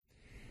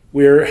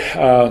We're,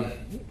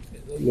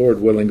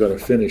 Lord willing, going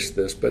to finish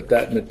this, but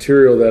that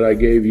material that I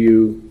gave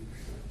you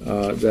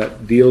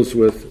that deals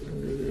with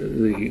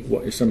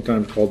what is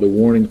sometimes called the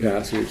warning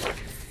passage,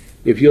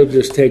 if you'll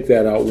just take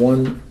that out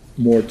one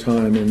more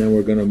time, and then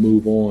we're going to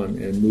move on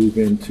and move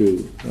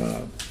into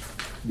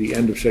the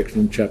end of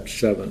section chapter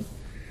 7.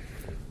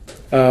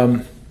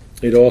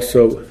 It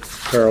also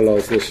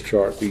parallels this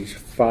chart, these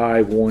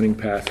 5 warning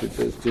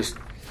passages.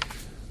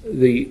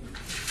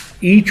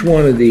 Each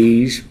one of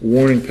these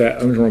warning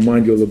passages, I'm going to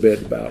remind you a little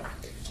bit about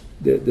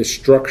the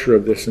structure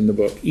of this in the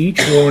book. Each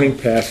warning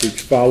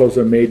passage follows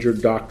a major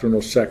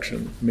doctrinal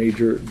section,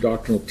 major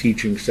doctrinal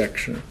teaching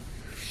section.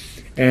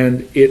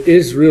 And it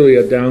is really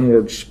a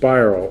downward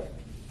spiral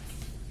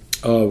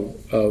of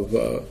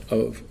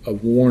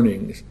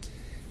warnings.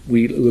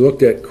 We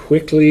looked at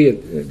quickly,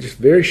 just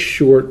very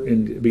short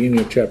in the beginning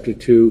of chapter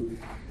 2,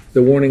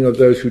 the warning of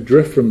those who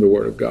drift from the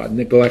Word of God,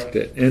 neglect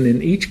it. And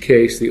in each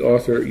case, the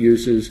author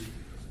uses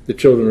the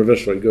children of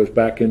Israel. He goes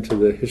back into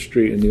the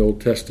history in the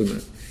Old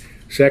Testament.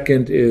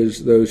 Second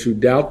is those who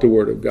doubt the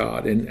Word of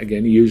God. And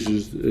again, he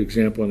uses the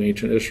example in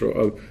ancient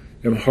Israel of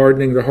them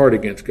hardening their heart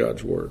against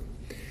God's Word.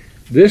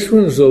 This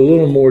one is a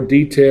little more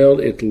detailed.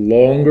 It's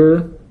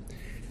longer,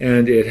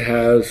 and it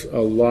has a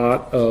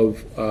lot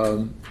of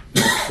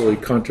actually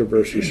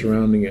controversy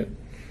surrounding it.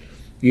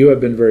 You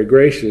have been very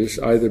gracious,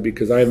 either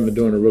because I haven't been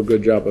doing a real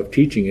good job of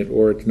teaching it,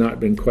 or it's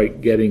not been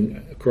quite getting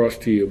across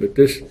to you. But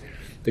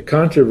the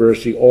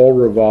controversy all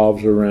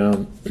revolves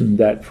around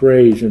that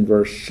phrase in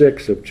verse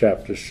 6 of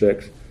chapter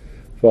 6,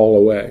 fall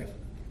away.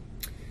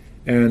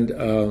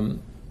 And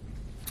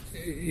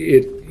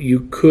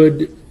you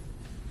could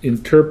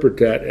interpret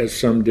that, as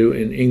some do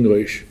in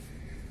English,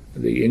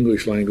 the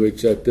English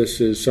language, that this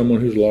is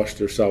someone who's lost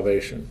their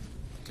salvation.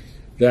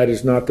 That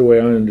is not the way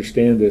I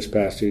understand this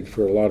passage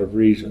for a lot of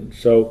reasons.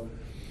 So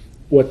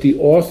what the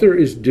author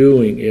is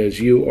doing is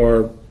you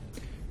are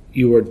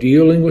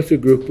dealing with a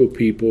group of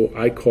people,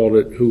 I call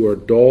it, who are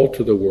dull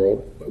to the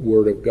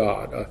Word of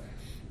God.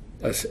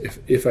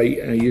 If I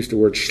use the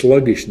word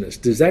sluggishness,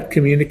 does that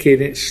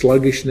communicate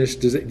sluggishness?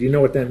 Do you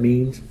know what that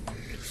means?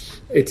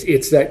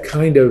 It's that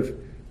kind of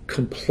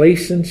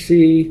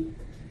complacency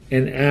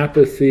and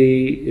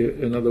apathy,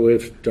 another way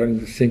of starting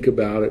to think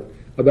about it,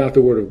 about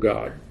the Word of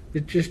God.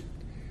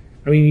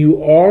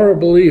 You are a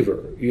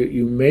believer.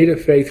 You made a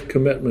faith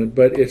commitment,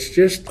 but it's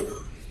just,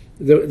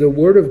 the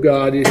Word of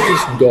God is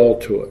just dull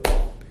to it.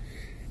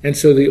 And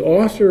so the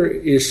author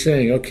is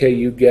saying, okay,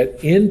 you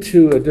get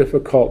into a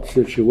difficult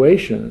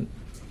situation,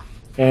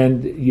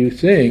 and you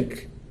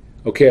think,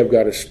 okay, I've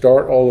got to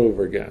start all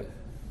over again.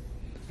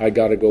 I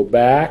got to go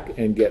back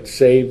and get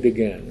saved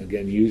again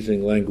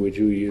using language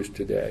we use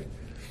today.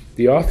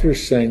 The author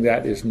is saying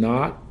that is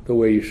not the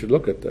way you should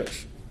look at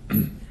this.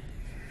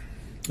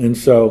 And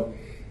so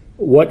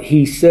what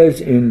he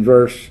says in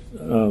verse,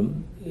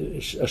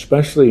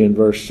 especially in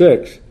verse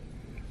 6,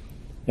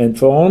 and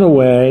fallen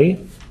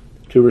away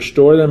to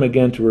restore them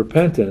again to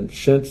repentance,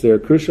 since they are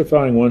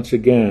crucifying once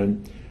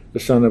again the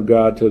Son of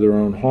God to their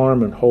own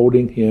harm and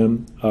holding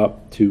him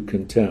up to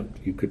contempt.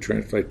 You could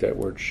translate that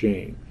word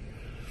shame.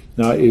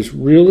 Now, it is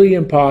really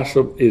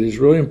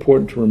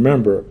important to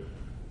remember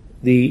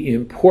the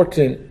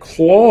important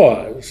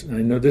clause.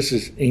 I know this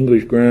is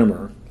English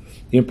grammar.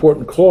 The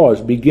important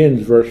clause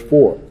begins verse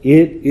 4.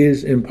 It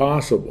is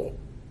impossible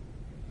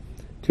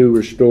to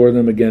restore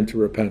them again to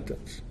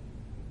repentance.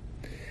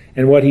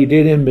 And what he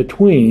did in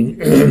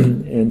between,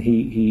 and he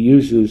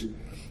uses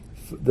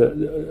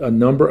a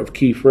number of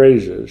key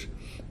phrases,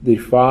 the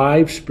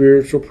 5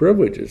 spiritual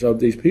privileges of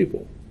these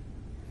people.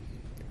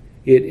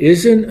 It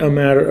isn't a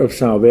matter of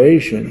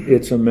salvation,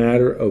 it's a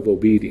matter of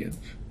obedience.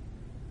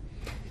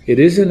 It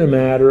isn't a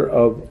matter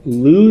of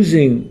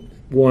losing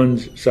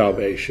one's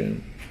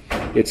salvation,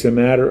 it's a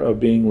matter of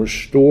being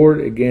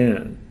restored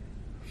again.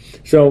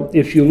 So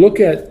if you look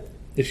at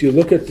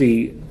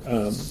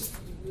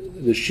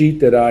the sheet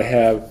that I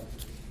have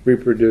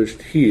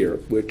reproduced here,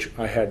 which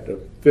I had the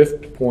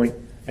 5th point,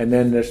 and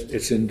then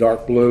it's in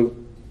dark blue,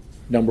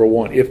 number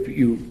 1, if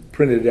you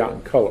printed it out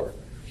in color.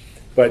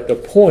 But the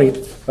point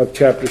of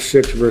chapter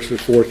 6,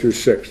 verses 4 through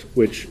 6,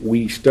 which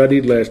we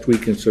studied last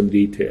week in some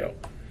detail.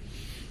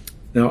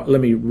 Now, let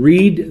me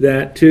read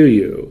that to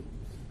you,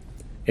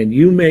 and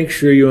you make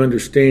sure you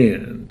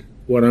understand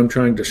what I'm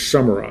trying to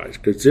summarize,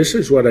 because this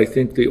is what I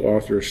think the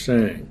author is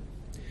saying.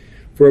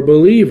 For a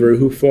believer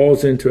who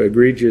falls into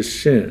egregious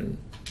sin,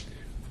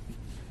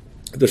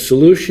 the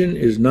solution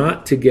is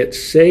not to get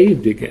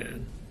saved again,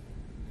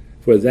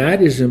 for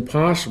that is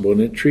impossible,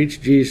 and it treats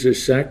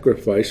Jesus'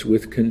 sacrifice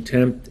with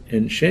contempt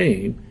and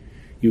shame.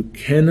 You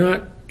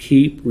cannot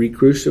keep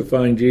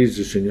re-crucifying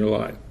Jesus in your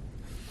life.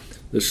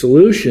 The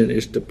solution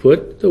is to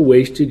put the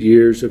wasted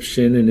years of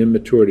sin and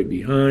immaturity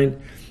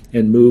behind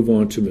and move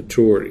on to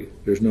maturity.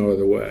 There's no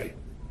other way.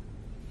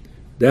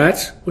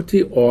 That's what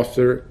the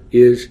author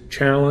is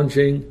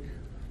challenging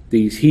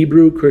these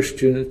Hebrew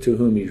Christians to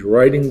whom he's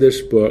writing this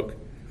book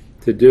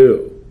to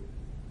do.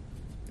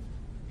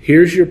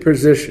 Here's your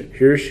position.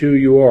 Here's who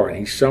you are. And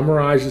he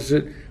summarizes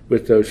it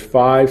with those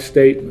 5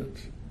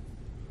 statements.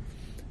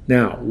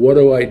 Now, what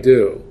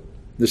do?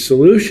 The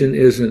solution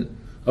isn't,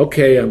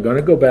 okay, I'm going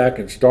to go back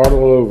and start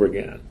all over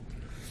again.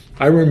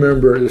 I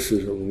remember, this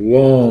is a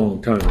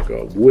long time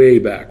ago, way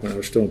back when I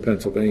was still in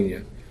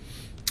Pennsylvania,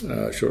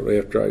 shortly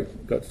after I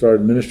got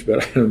started in ministry,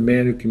 but I had a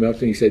man who came up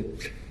to me and he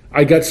said,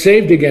 I got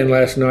saved again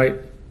last night.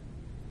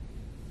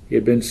 He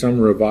had been some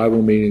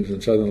revival meetings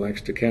in southern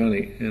Lancaster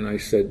County, and I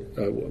said,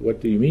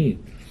 what do you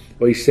mean?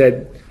 Well, he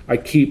said, I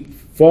keep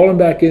falling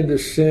back into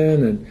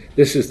sin, and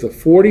this is the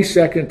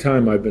 42nd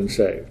time I've been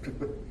saved.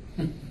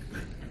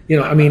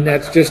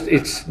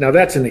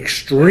 That's an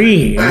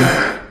extreme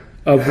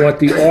of what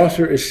the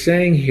author is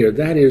saying here.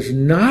 That is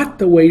not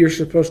the way you're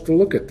supposed to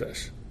look at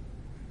this.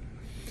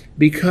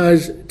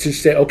 Because to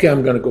say, okay,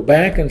 I'm going to go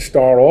back and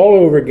start all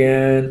over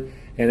again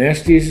and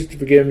ask Jesus to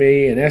forgive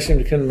me and ask him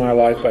to come into my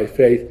life by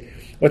faith,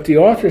 what the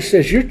author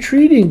says, you're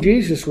treating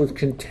Jesus with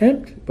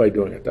contempt by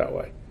doing it that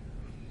way.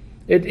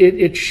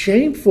 It's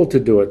shameful to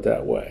do it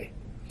that way.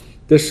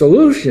 The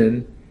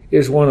solution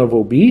is one of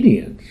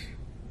obedience.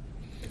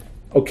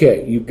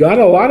 Okay, you've got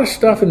a lot of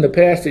stuff in the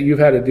past that you've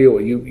had to deal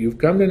with. You've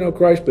come to know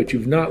Christ, but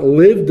you've not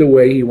lived the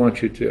way he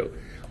wants you to.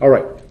 All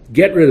right,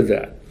 get rid of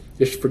that.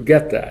 Just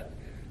forget that.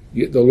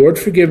 The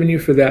Lord's forgiven you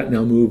for that,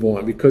 now move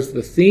on. Because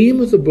the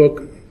theme of the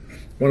book,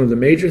 one of the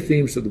major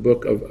themes of the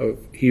book of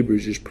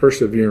Hebrews is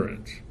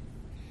perseverance.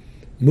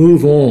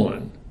 Move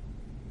on.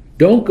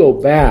 Don't go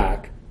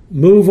back.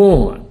 Move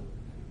on.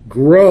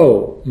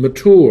 Grow.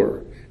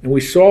 Mature. And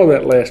we saw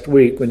that last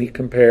week when he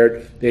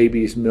compared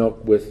baby's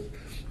milk with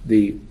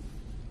the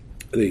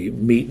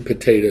meat and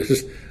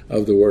potatoes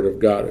of the Word of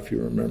God, if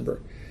you remember.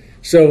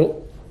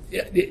 So, do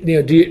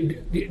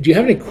you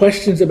have any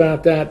questions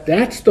about that?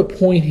 That's the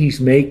point he's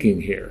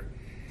making here.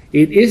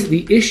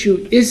 The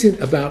issue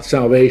isn't about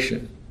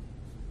salvation.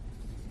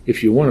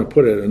 If you want to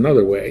put it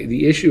another way,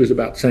 the issue is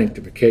about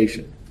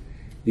sanctification.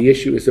 The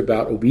issue is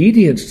about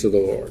obedience to the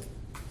Lord.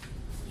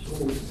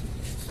 So,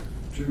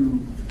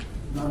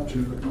 not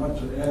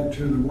to add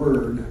to the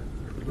word,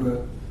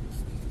 but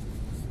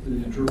the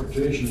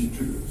interpretation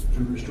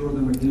to restore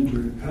them again to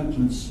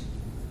repentance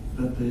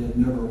that they had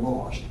never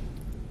lost.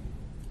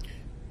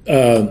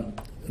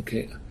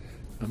 Okay,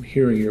 I'm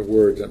hearing your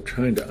words. I'm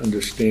trying to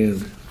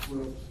understand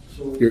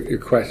your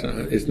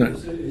question. It's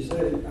not.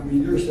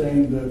 You're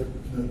saying that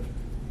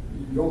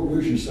you don't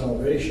lose your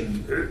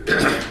salvation,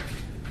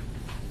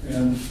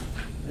 and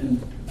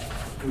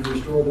to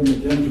restore them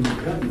again to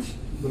repentance,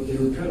 but they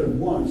repented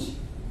once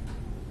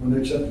when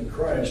they accepted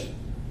Christ,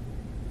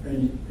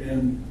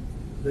 and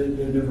they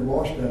never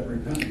lost that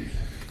repentance.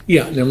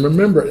 Yeah, now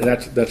remember,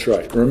 that's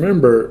right.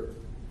 Remember,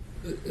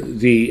 and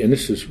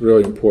this is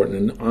really important,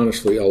 and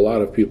honestly, a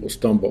lot of people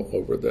stumble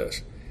over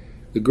this.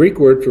 The Greek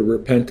word for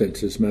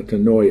repentance is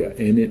metanoia,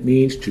 and it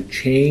means to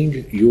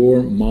change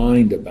your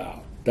mind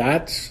about.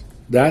 That's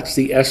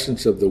the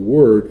essence of the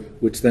word,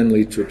 which then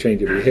leads to a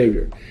change of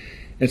behavior.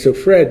 And so,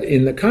 Fred,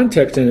 in the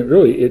context, and it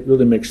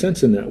really makes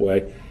sense in that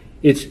way,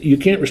 you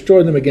can't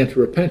restore them again to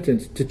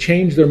repentance to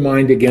change their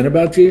mind again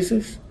about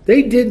Jesus.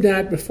 They did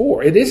that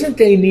before. It isn't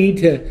they need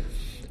to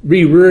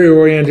be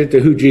reoriented to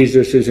who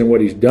Jesus is and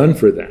what he's done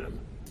for them.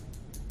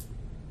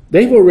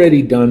 They've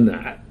already done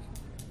that.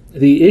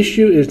 The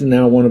issue is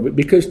now one of it,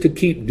 because to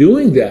keep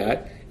doing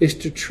that is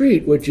to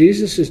treat what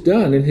Jesus has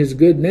done in his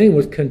good name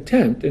with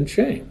contempt and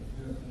shame.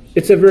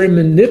 It's a very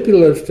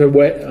manipulative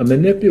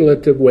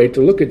way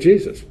to look at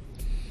Jesus.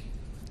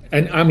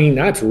 And I mean,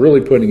 that's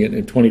really putting it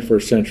in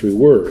 21st century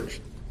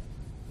words.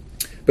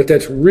 But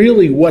that's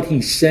really what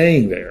he's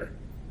saying there.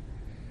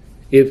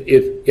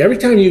 If every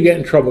time you get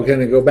in trouble, going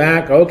to go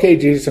back, okay,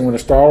 Jesus, I'm going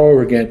to start all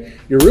over again,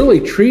 you're really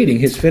treating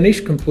his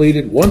finished,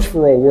 completed,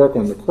 once-for-all work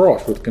on the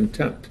cross with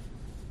contempt.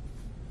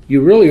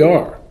 You really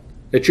are.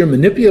 That you're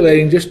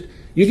manipulating,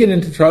 you get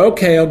into trouble,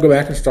 okay, I'll go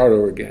back and start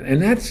over again.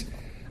 And that's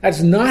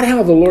not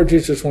how the Lord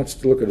Jesus wants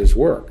to look at his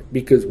work.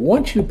 Because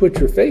once you put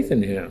your faith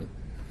in him,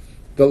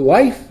 the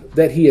life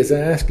that he is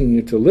asking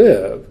you to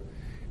live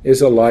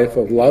is a life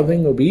of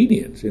loving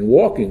obedience and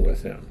walking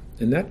with him.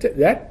 And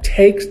that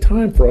takes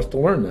time for us to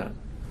learn that.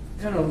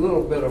 And a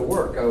little bit of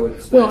work, I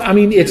would say. Well, I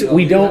mean,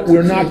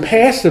 we're not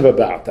passive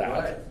about that.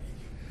 Right.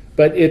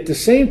 But at the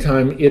same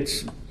time,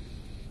 it's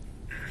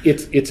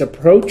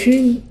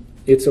approaching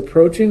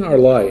our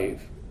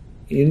life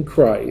in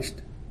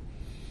Christ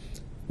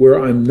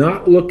where I'm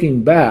not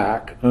looking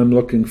back, I'm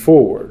looking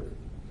forward.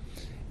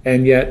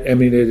 And yet, I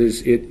mean, it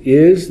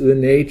is the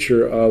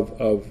nature of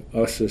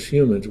us as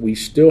humans. We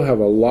still have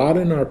a lot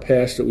in our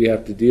past that we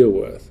have to deal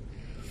with.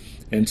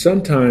 And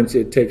sometimes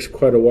it takes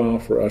quite a while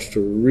for us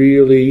to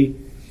really,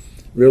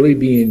 really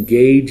be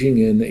engaging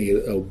in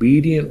an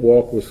obedient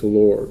walk with the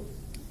Lord.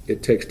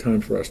 It takes time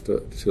for us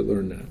to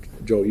learn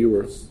that. Joel, you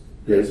were...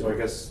 Yeah, so I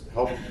guess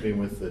help me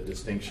with the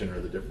distinction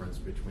or the difference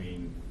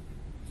between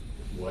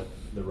what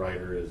the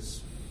writer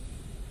is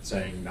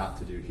saying not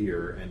to do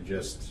here and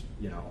just,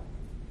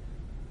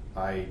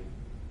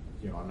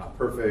 I'm not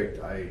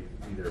perfect. I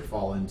either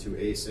fall into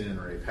a sin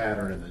or a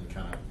pattern and then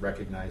kind of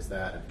recognize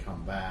that and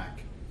come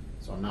back.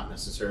 So I'm not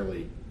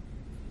necessarily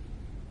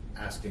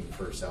asking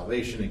for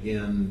salvation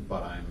again,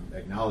 but I'm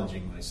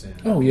acknowledging my sin,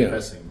 Oh, yeah.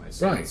 confessing my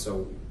sin. Right.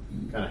 So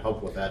kind of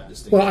help with that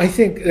distinction. Well, I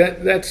think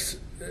that's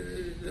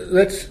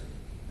let's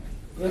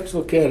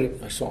look at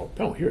it. I saw it.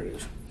 Oh, here it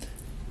is.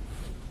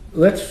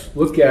 Let's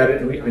look at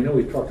it, and I know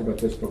we've talked about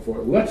this before.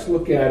 Let's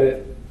look at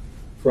it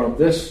from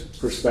this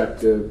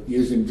perspective,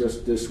 using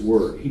just this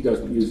word. He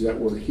doesn't use that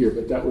word here,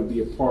 but that would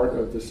be a part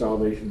of the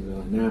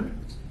salvation dynamic.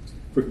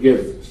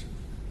 Forgiveness.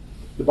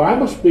 The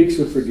Bible speaks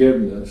of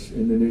forgiveness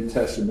in the New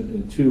Testament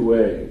in two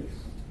ways.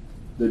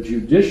 The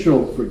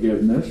judicial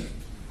forgiveness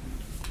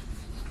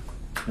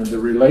and the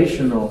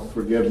relational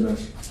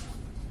forgiveness.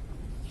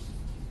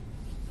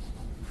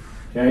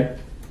 Okay?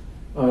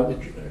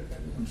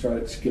 I'm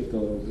sorry, I skipped a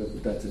little bit,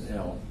 but that's an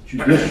L.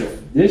 Judicial.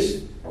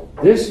 This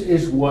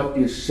is what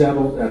is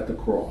settled at the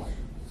cross.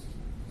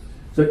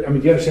 So, you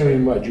understand what I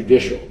mean by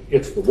judicial?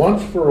 It's the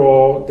once for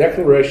all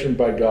declaration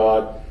by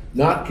God,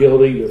 not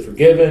guilty, you're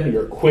forgiven,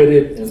 you're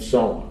acquitted, and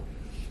so on.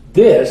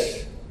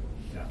 This,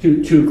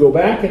 to go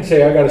back and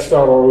say, I got to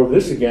start all over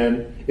this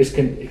again, is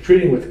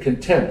treating with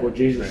contempt what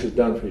Jesus has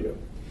done for you.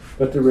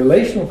 But the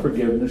relational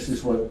forgiveness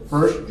is what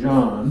 1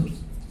 John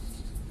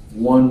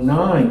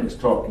 1:9 is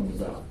talking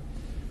about.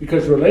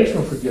 Because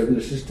relational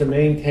forgiveness is to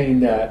maintain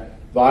that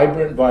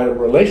vibrant, vital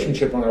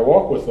relationship when I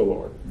walk with the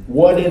Lord.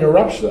 What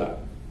interrupts that?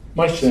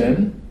 My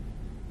sin.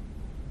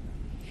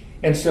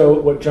 And so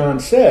what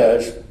John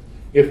says,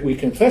 if we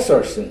confess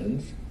our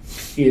sins,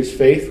 he is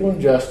faithful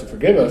and just to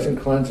forgive us and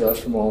cleanse us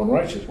from all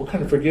unrighteousness. What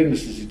kind of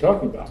forgiveness is he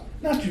talking about?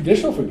 Not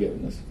judicial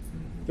forgiveness,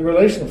 the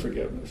relational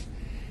forgiveness.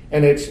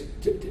 And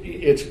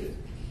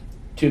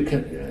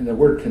and the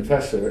word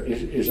confess there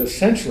is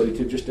essentially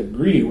to just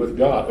agree with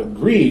God,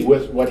 agree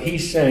with what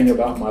he's saying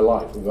about my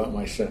life, about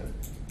my sin.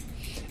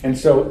 And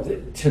so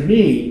to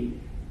me,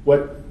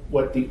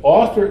 what the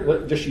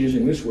author, just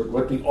using this word,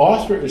 what the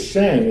author is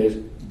saying is,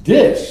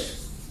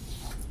 this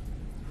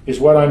is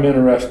what I'm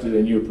interested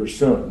in you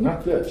pursuing,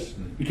 not this.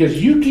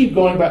 Because you keep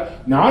going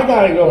back. Now I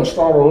got to go and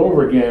start all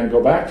over again,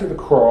 go back to the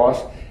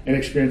cross and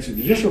experience the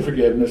judicial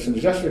forgiveness and the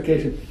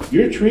justification.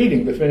 You're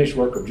treating the finished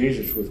work of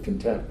Jesus with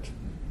contempt.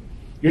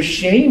 You're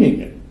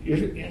shaming it.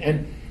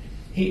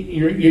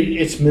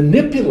 It's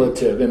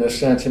manipulative in a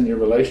sense in your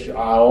relationship.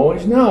 I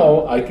always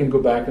know I can go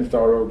back and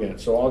start over again.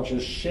 So I'll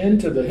just shin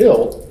to the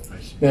hilt,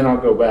 then I'll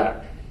go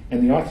back.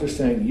 And the author's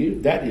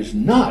saying, that is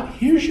not.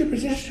 Here's your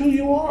position, this is who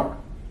you are.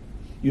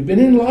 You've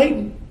been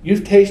enlightened.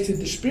 You've tasted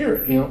the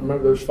Spirit.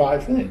 Remember those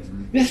 5 things.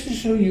 This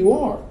is who you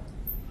are.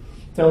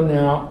 So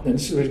now, and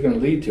this is what he's going to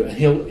lead to.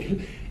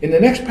 And in the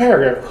next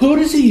paragraph, who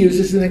does he use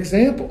as an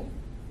example?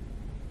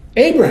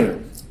 Abraham.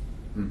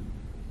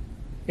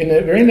 In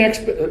the very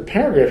next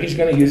paragraph, he's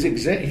going to use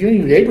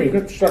Abraham. He's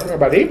going to start talking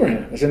about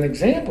Abraham as an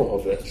example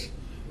of this.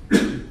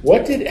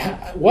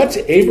 What's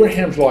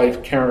Abraham's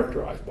life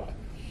characterized by?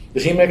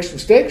 Does he make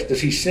mistakes?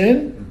 Does he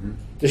sin? Mm-hmm.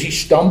 Does he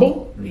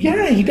stumble? Mm-hmm.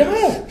 Yeah, he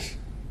does.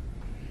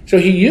 So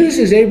he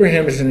uses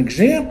Abraham as an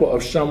example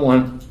of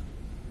someone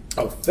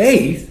of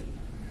faith,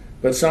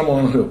 but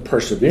someone who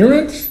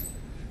perseverance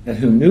and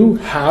who knew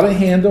how to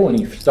handle, and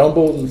he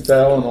stumbled and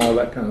fell and all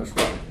that kind of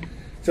stuff.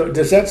 So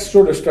does that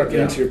sort of start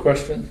to answer your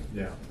question?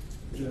 Yeah.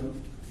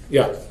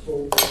 Yeah.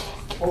 So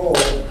Paul,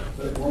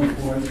 at one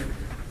point,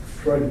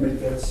 tried to make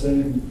that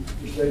same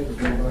mistake of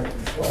going back to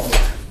the cross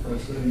by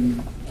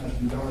saying,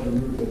 asking God to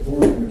remove the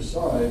thorn from his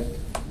side,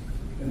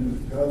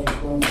 and God's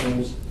response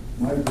was,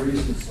 my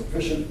grace is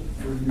sufficient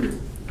for you.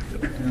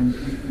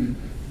 And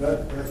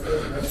that's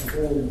the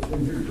whole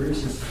thing here.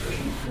 Grace is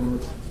sufficient for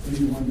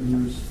anyone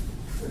who's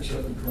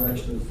accepted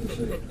Christ as their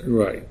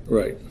Savior.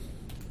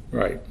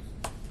 Right.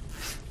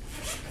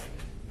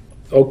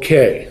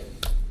 Okay.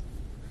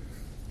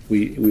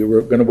 We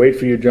were going to wait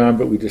for you, John,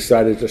 but we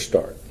decided to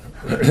start.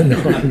 No,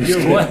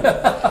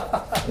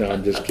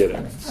 I'm just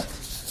kidding.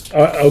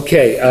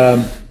 Okay.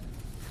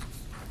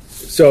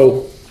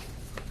 So,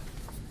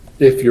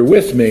 if you're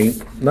with me,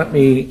 let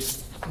me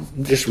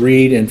just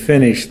read and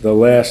finish the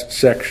last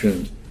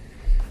section.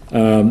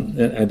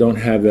 And I don't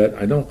have that.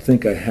 I don't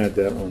think I had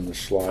that on the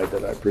slide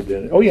that I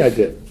presented. Oh, yeah, I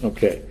did.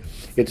 Okay.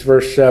 It's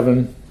verse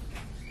 7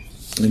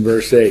 and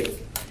verse 8.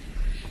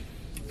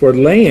 For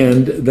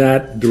land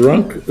that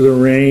drunk the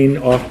rain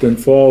often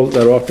falls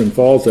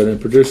on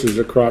and produces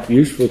a crop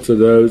useful to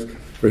those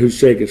for whose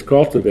sake it's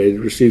cultivated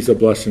receives a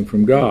blessing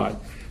from God.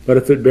 But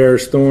if it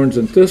bears thorns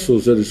and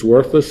thistles, it is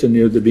worthless and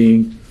near to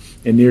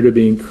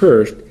being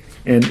cursed,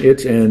 and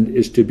its end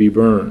is to be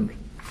burned.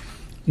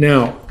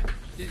 Now,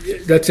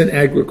 that's an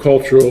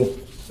agricultural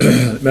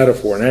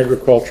metaphor, an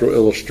agricultural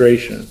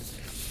illustration.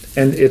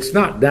 And it's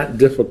not that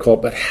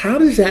difficult, but how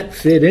does that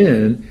fit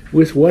in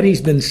with what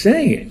he's been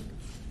saying?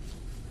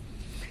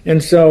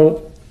 And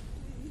so,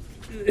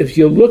 if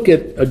you look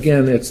at,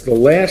 again, it's the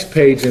last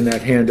page in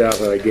that handout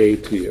that I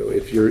gave to you.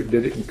 If you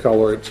did it in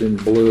color, it's in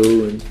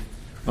blue and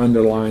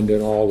underlined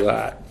and all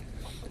that.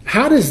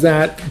 How does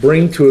that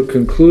bring to a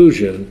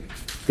conclusion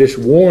this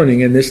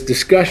warning and this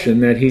discussion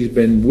that he's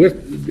been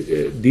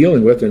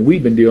dealing with, and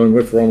we've been dealing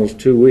with for almost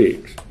 2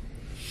 weeks?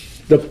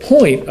 The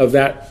point of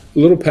that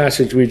little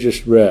passage we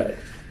just read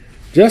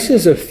Just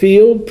as a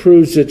field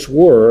proves its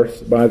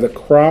worth by the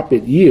crop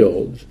it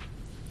yields,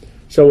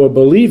 so a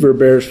believer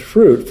bears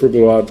fruit for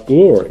God's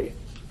glory.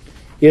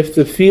 If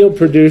the field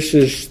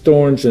produces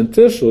thorns and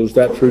thistles,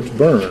 that fruit's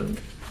burned.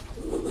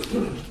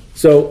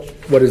 So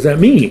what does that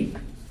mean?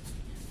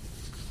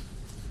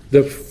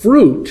 The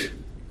fruit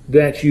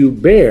that you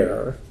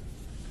bear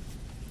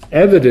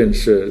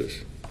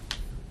evidences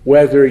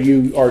whether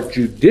you are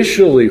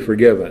judicially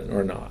forgiven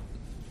or not.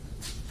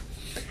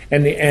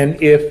 And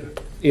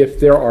if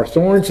there are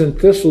thorns and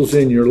thistles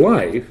in your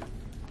life,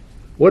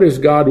 what does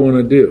God want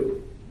to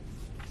do?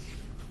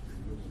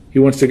 He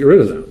wants to get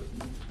rid of them.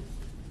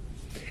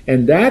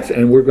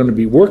 And we're going to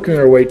be working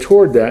our way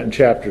toward that in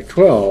chapter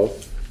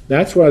 12.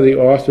 That's why the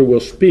author will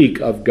speak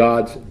of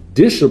God's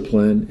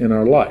discipline in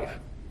our life.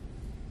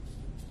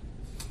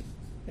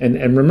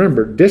 And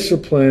remember,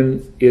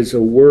 discipline is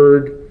a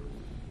word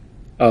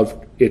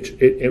of,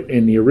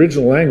 in the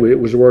original language, it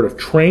was a word of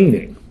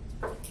training.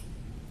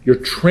 You're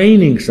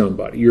training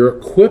somebody. You're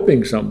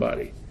equipping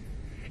somebody.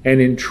 And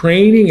in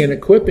training and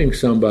equipping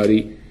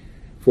somebody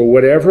for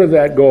whatever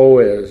that goal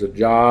is, a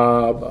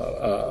job,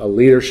 a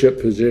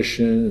leadership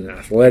position, an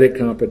athletic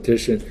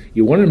competition,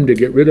 you want them to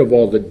get rid of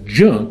all the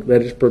junk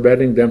that is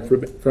preventing them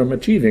from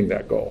achieving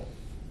that goal.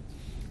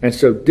 And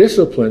so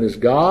discipline is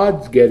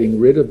God's getting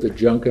rid of the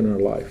junk in our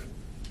life.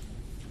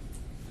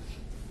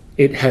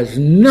 It has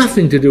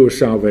nothing to do with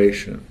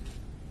salvation.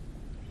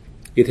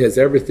 It has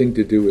everything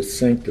to do with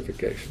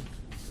sanctification.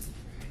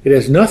 It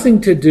has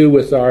nothing to do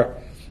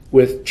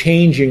with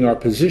changing our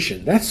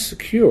position. That's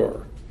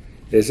secure.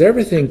 It has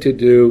everything to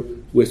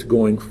do with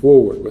going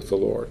forward with the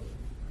Lord.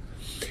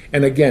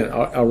 And again,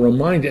 I'll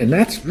remind you, and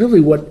that's really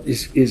what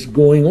is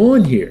going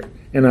on here.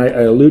 And I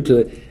allude to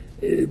it.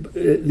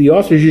 The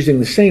author is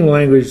using the same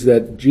language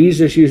that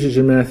Jesus uses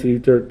in Matthew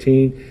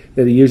 13,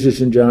 that he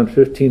uses in John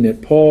 15,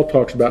 that Paul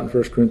talks about in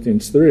 1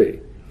 Corinthians 3.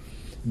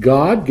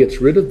 God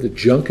gets rid of the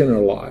junk in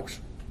our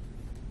lives.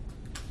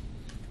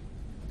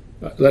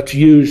 Let's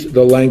use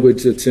the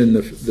language that's in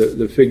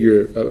the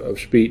figure of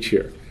speech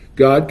here.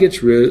 God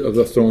gets rid of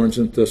the thorns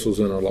and thistles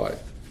in our life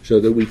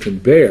so that we can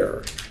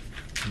bear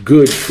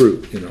good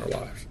fruit in our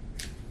lives.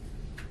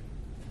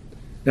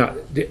 Now,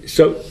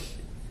 so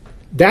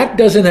that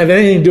doesn't have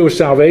anything to do with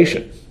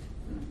salvation.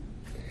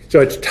 So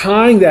it's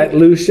tying that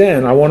loose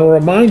end. I want to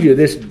remind you,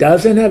 this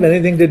doesn't have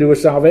anything to do with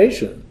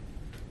salvation.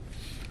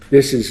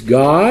 This is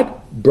God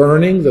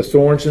burning the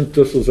thorns and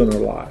thistles in our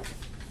lives.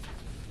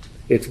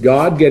 It's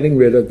God getting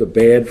rid of the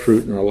bad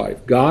fruit in our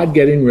life. God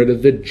getting rid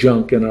of the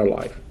junk in our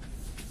life.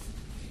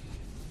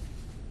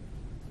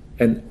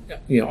 And,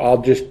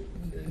 I'll just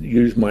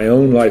use my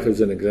own life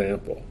as an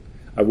example.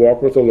 I've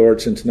walked with the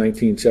Lord since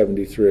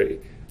 1973,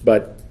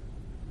 but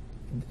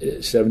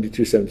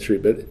 72, 73.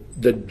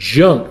 But the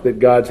junk that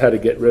God's had to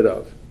get rid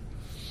of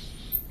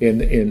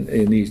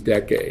in these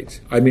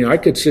decades. I mean, I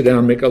could sit down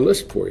and make a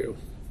list for you.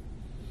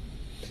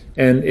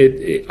 And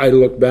I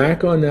look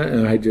back on that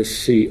and I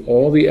just see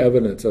all the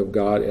evidence of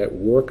God at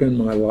work in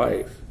my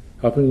life,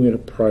 helping me to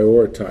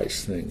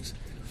prioritize things,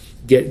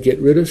 get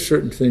rid of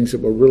certain things that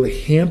were really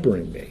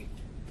hampering me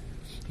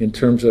in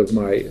terms of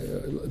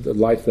the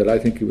life that I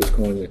think He was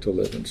calling me to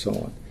live and so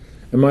on.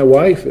 And my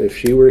wife, if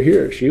she were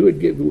here, she would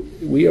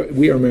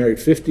we are married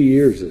 50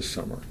 years this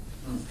summer.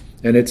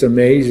 And it's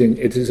amazing.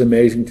 It is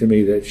amazing to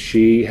me that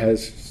she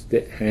has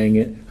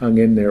hung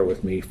in there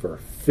with me for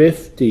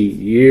 50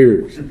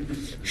 years.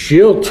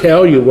 She'll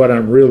tell you what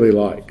I'm really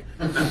like.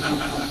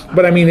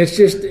 But I mean, it's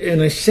just,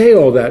 and I say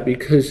all that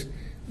because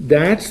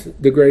that's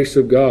the grace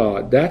of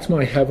God. That's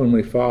my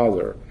Heavenly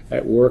Father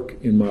at work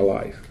in my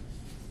life,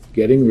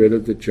 getting rid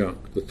of the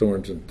junk, the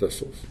thorns and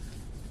thistles.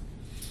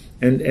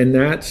 And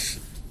that's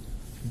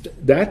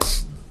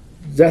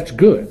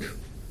good.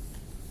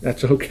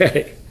 That's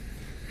okay.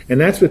 And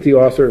that's what the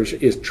author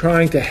is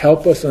trying to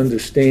help us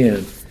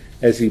understand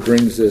as he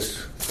brings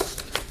this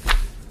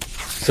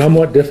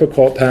somewhat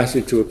difficult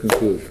passage to a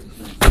conclusion.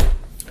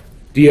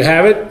 Do you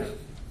have it?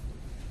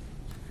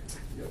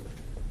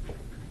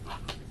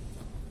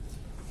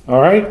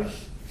 All right?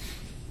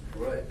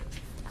 Right.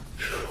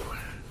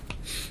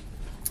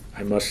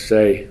 I must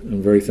say,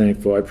 I'm very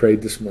thankful. I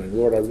prayed this morning,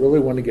 Lord, I really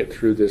want to get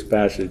through this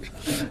passage.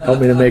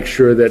 Help me to make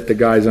sure that the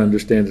guys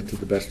understand it to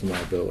the best of my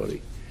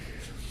ability.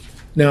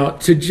 Now,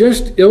 to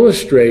just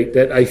illustrate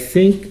that I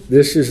think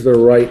this is the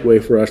right way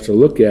for us to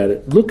look at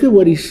it, look at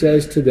what he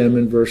says to them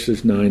in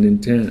verses 9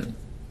 and 10.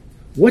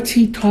 What's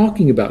he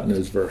talking about in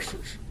those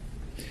verses?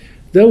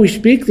 Though we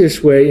speak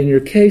this way, in your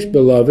case,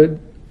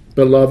 beloved,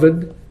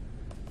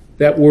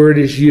 that word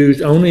is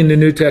used only in the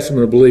New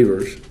Testament of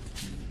believers.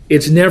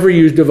 It's never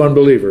used of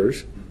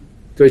unbelievers.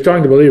 So he's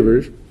talking to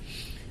believers.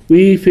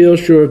 We feel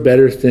sure of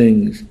better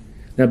things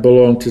that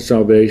belong to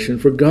salvation.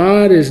 For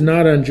God is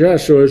not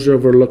unjust so as to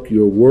overlook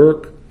your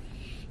work,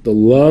 the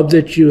love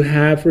that you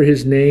have for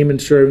his name in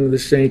serving the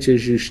saints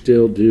as you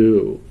still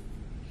do.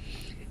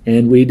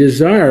 And we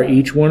desire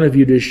each one of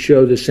you to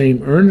show the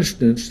same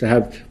earnestness, to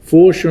have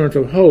full assurance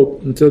of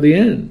hope until the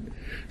end,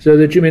 so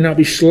that you may not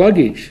be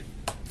sluggish.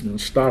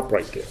 Stop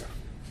right there.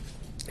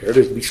 There it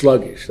is, be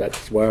sluggish.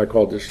 That's why I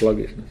called this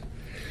sluggishness.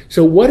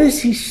 So what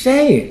is he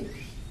saying?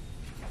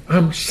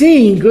 I'm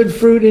seeing good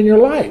fruit in your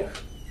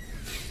life.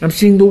 I'm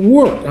seeing the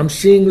work. I'm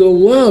seeing the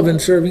love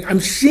and serving. I'm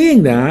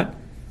seeing that,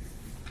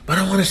 but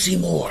I want to see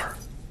more.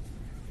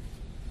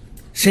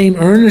 Same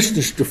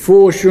earnestness to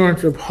full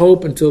assurance of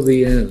hope until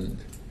the end.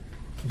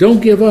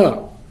 Don't give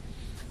up.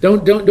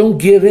 Don't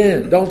give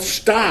in. Don't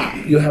stop.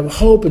 You have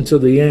hope until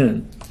the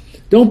end.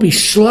 Don't be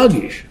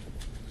sluggish.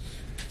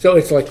 So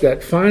it's like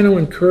that final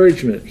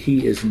encouragement.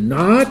 He is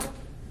not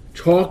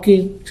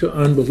talking to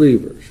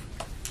unbelievers.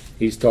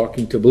 He's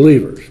talking to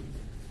believers.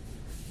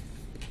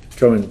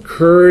 To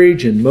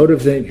encourage and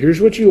motivate. Here's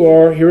what you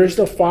are. Here's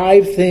the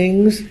 5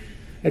 things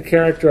that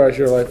characterize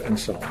your life, and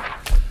so on.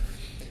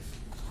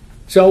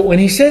 So when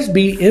he says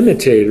be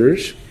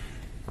imitators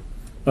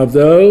of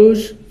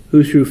those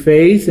who through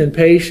faith and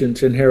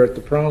patience inherit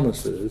the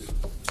promises,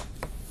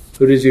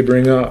 who does he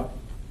bring up?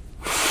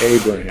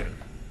 Abraham.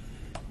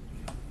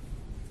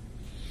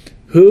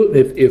 Who,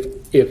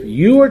 if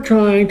you are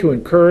trying to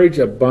encourage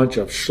a bunch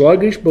of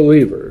sluggish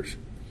believers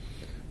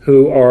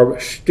who are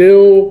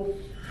still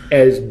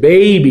as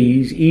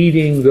babies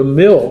eating the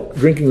milk,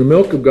 drinking the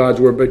milk of God's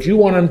word, but you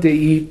want them to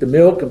eat the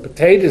milk and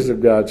potatoes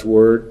of God's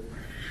word,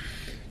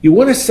 you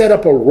want to set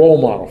up a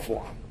role model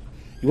for them.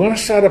 You want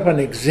to set up an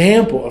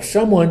example of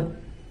someone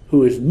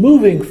who is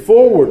moving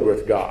forward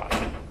with God,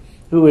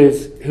 who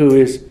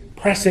is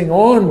pressing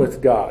on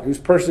with God, who's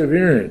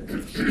persevering.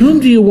 Whom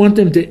do you want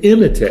them to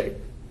imitate?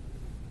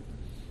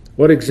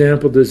 What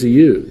example does he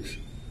use?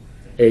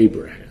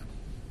 Abraham.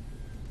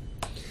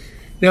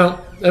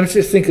 Now, let me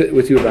just think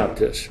with you about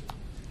this.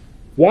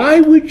 Why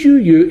would you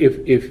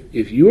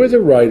if you are the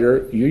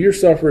writer, you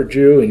yourself are a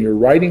Jew, and you're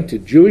writing to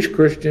Jewish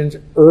Christians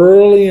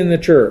early in the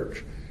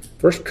church,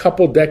 first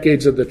couple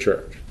decades of the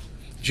church,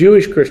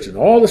 Jewish Christian,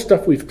 all the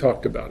stuff we've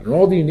talked about, and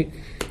all the unique,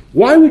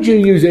 why would you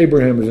use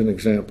Abraham as an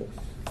example?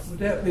 Would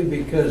that be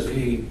because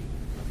he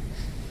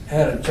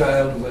had a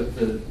child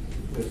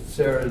with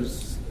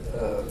Sarah's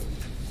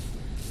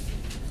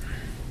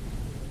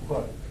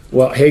what?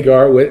 Well,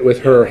 Hagar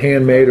with her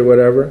handmaid or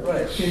whatever.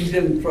 Right. He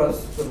didn't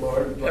trust the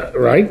Lord.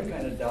 Right.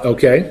 Kind of doubted.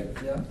 Okay.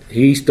 Yeah.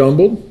 He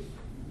stumbled.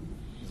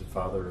 He's the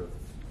father of.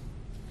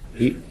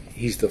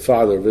 He's the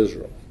father of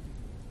Israel.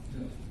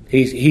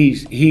 He's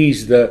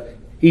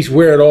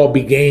where it all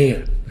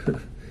began.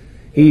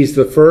 He's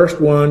the first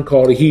one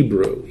called a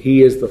Hebrew.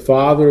 He is the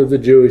father of the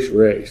Jewish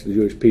race, the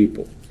Jewish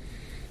people.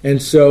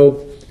 And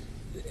so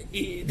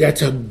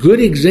that's a good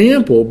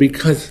example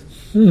because,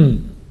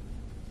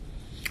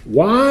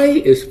 why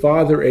is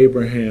Father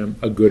Abraham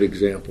a good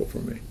example for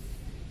me?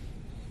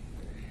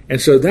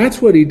 And so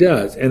that's what he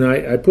does. And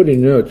I put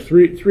in notes,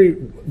 three.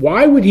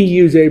 Why would he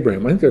use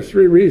Abraham? I think there's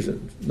 3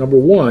 reasons. Number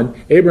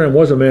 1, Abraham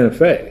was a man of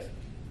faith.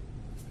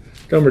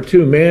 Number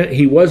 2,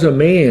 he was a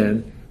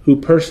man who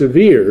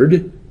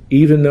persevered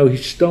even though he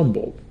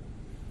stumbled.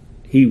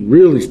 He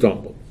really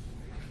stumbled.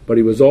 But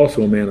he was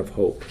also a man of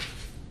hope.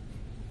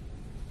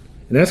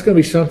 And that's going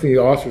to be something the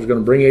author is going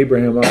to bring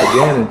Abraham up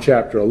again in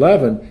chapter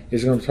 11.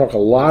 He's going to talk a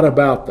lot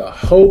about the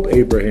hope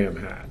Abraham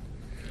had.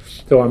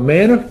 So a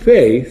man of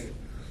faith,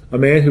 a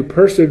man who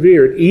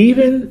persevered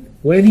even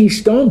when he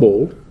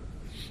stumbled,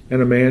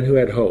 and a man who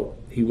had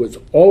hope. He was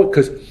all,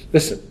 because,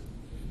 listen,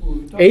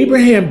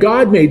 Abraham,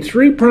 God made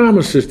 3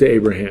 promises to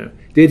Abraham.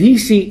 Did he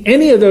see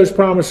any of those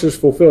promises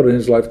fulfilled in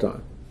his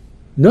lifetime?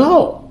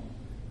 No.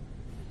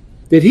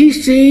 Did he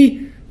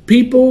see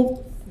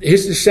people,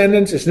 his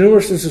descendants, as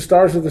numerous as the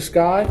stars of the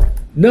sky?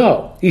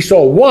 No. He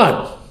saw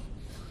one.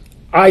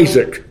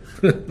 Isaac.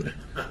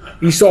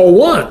 He saw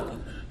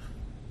one.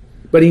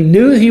 But he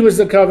knew he was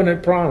the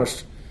covenant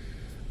promise.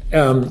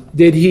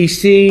 Did he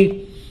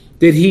see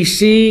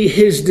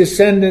his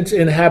descendants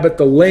inhabit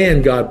the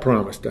land God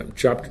promised them?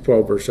 Chapter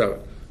 12, verse 7.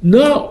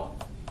 No.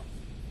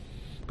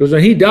 Because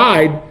when he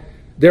died,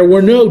 there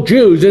were no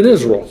Jews in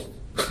Israel.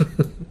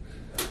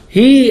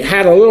 He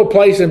had a little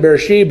place in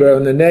Beersheba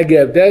in the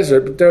Negev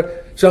desert.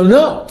 So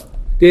no.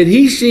 Did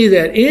he see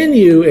that in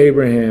you,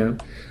 Abraham,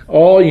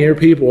 all your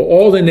people,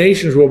 all the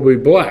nations will be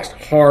blessed?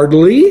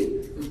 Hardly.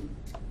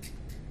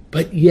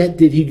 But yet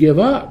did he give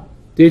up?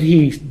 Did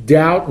he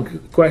doubt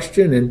and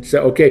question and say,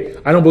 okay,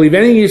 I don't believe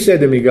anything you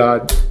said to me,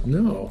 God?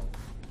 No.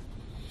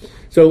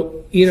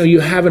 So, you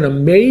have an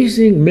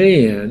amazing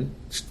man,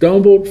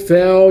 stumbled,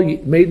 fell,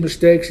 made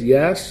mistakes,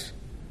 yes.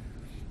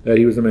 That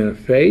he was a man of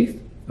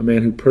faith, a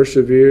man who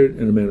persevered,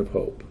 and a man of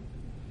hope.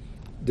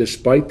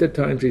 Despite the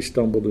times he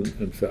stumbled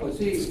and fell. Was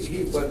he's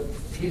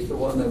the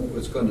one that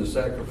was going to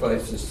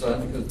sacrifice his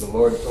son because the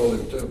Lord told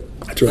him to.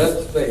 That's right.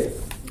 That's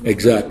faith.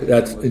 Exactly.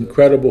 That's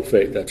incredible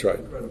faith. That's right.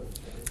 Incredible.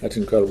 That's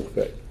incredible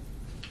faith.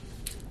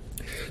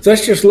 So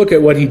let's just look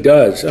at what he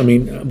does. I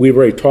mean, we've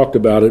already talked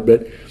about it,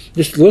 but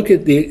just look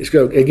at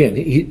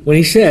when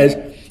he says,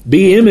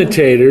 be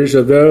imitators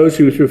of those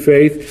who through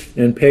faith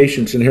and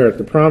patience inherit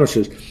the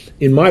promises.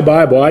 In my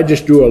Bible, I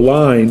just drew a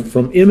line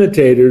from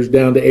imitators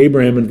down to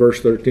Abraham in verse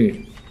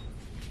 13.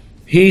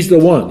 He's the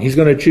one. He's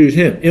going to choose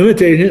him.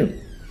 Imitate him.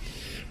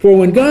 For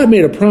when God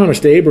made a promise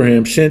to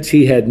Abraham, since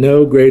he had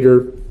no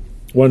greater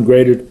one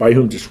greater by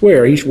whom to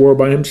swear, he swore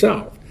by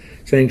himself,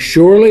 saying,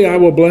 surely I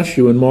will bless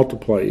you and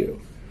multiply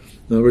you.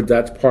 In other words,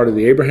 that's part of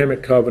the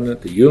Abrahamic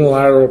covenant, the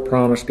unilateral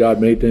promise God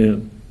made to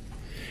him.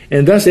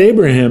 And thus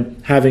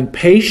Abraham, having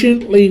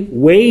patiently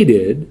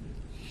waited,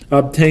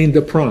 obtained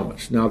the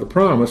promise. Now the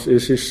promise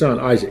is his son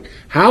Isaac.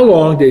 How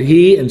long did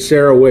he and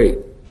Sarah wait?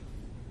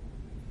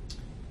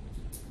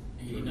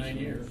 89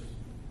 years.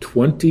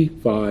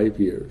 25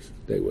 years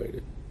they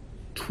waited.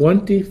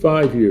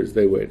 25 years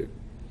they waited.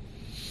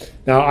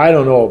 Now I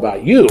don't know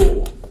about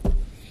you,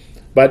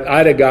 but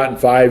I'd have gotten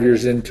 5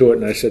 years into it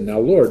and I said, now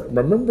Lord,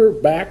 remember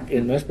back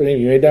in Mesopotamia,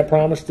 you made that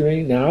promise to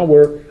me? Now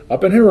we're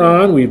up in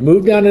Haran, we've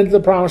moved down into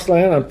the promised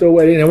land, I'm still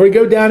waiting. And we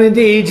go down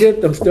into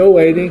Egypt, I'm still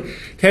waiting.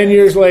 10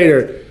 years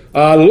later,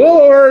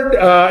 Lord,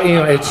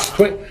 it's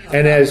quick.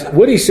 And as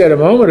Woody said a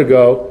moment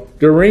ago,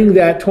 during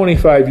that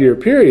 25-year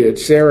period,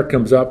 Sarah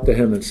comes up to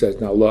him and says,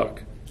 now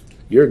look,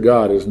 your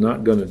God is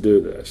not going to do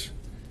this.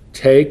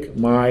 Take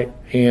my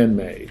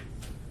handmaid,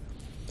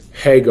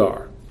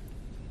 Hagar.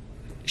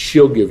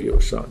 She'll give you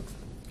a son.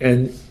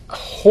 And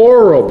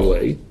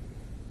horribly,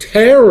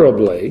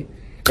 terribly,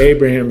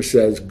 Abraham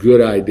says,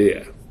 good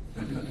idea.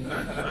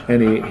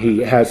 And he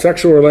has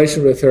sexual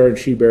relations with her and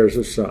she bears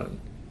a son,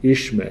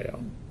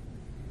 Ishmael.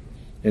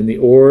 And the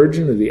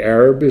origin of the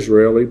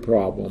Arab-Israeli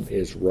problem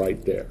is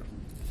right there.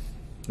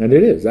 And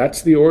it is.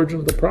 That's the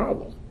origin of the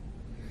problem.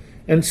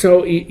 And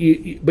so,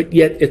 but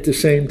yet at the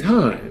same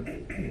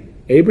time,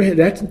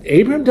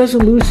 Abraham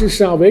doesn't lose his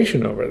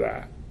salvation over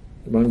that.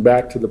 Going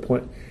back to the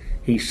point,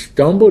 he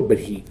stumbled, but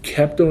he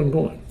kept on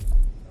going.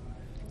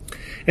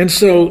 And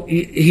so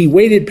he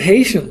waited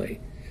patiently.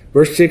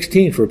 Verse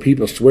 16, for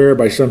people swear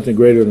by something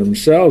greater than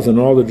themselves, and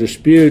all the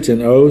disputes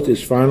and oath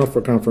is final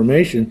for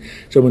confirmation.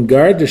 So when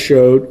God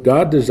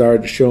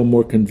desired to show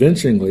more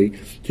convincingly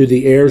to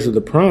the heirs of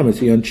the promise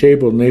the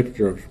unchangeable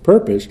nature of his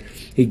purpose,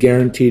 he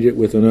guaranteed it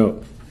with an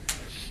oath.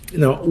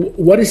 Now,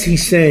 what is he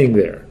saying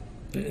there?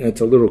 That's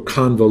a little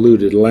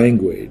convoluted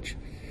language.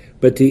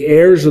 But the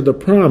heirs of the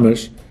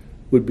promise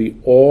would be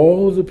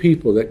all the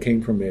people that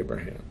came from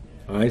Abraham.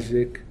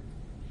 Isaac,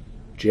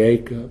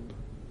 Jacob,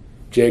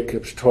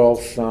 Jacob's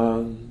 12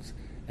 sons,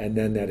 and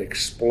then that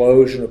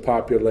explosion of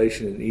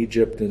population in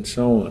Egypt and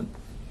so on.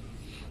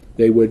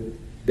 They would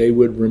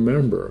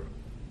remember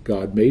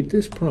God made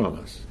this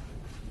promise,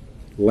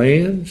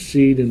 land,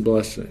 seed, and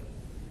blessing,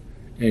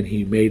 and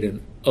he made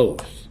an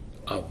oath,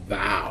 a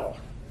vow.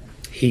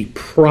 He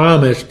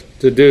promised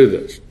to do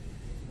this.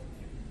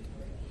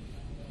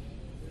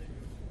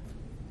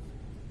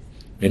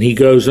 And he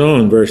goes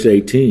on, verse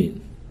 18.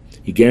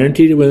 He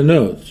guaranteed it with an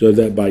oath, so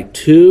that by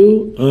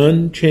two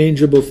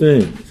unchangeable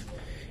things,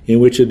 in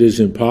which it is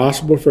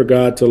impossible for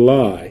God to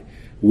lie,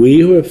 we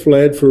who have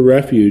fled for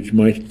refuge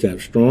might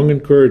have strong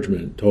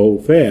encouragement to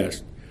hold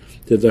fast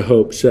to the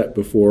hope set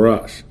before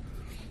us.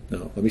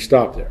 Now, let me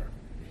stop there.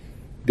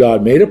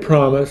 God made a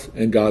promise,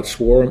 and God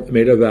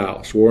made a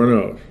vow, swore an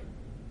oath.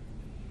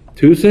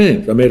 Two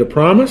things. I made a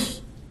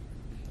promise,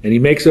 and he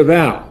makes a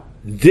vow.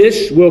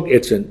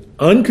 It's an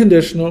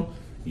unconditional,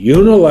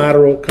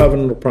 unilateral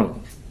covenantal promise.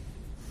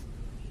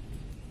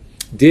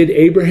 Did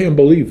Abraham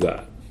believe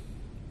that?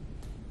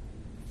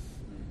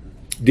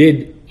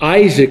 Did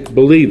Isaac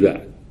believe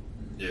that?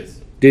 Yes.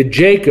 Did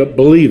Jacob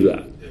believe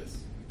that? Yes.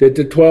 Did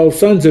the 12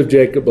 sons of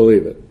Jacob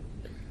believe it?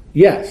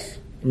 Yes.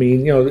 I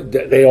mean,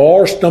 they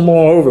all stumble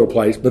all over the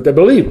place, but they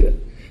believed it.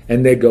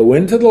 And they go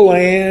into the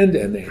land,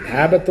 and they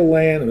inhabit the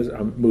land.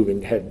 I'm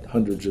moving ahead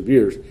hundreds of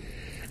years.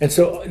 And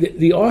so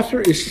the author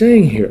is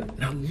saying here,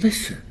 now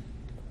listen,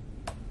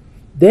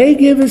 they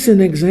give us an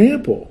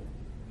example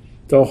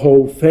to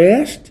hold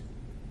fast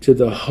to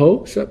the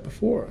hope set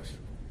before us.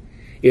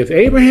 If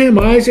Abraham,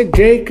 Isaac,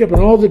 Jacob, and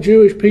all the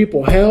Jewish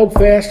people held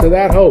fast to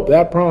that hope,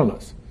 that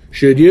promise,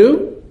 should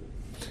you?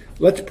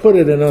 Let's put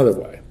it another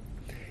way.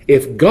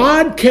 If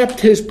God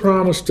kept his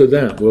promise to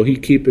them, will he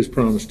keep his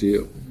promise to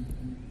you?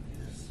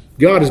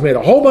 God has made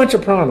a whole bunch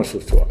of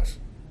promises to us.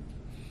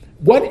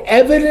 What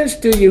evidence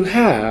do you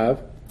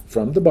have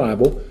from the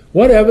Bible?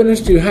 What evidence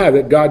do you have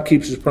that God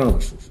keeps his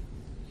promises?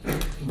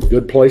 A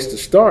good place to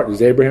start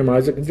is Abraham,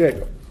 Isaac, and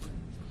Jacob.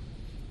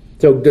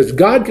 So does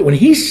God, when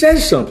he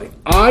says something,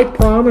 I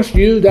promise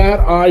you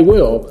that I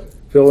will,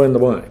 fill in the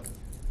blank.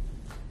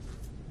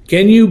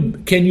 Can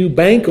you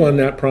bank on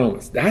that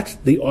promise? That's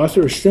the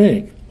author is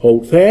saying.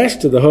 Hold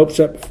fast to the hope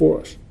set before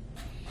us.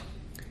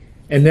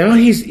 And now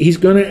he's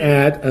going to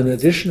add an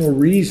additional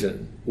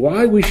reason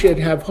why we should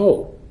have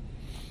hope,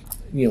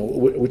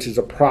 which is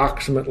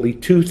approximately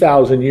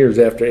 2,000 years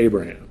after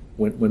Abraham.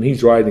 When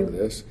he's writing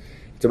this,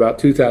 it's about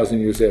 2,000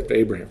 years after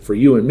Abraham. For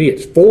you and me,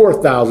 it's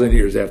 4,000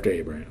 years after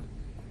Abraham.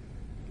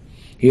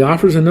 He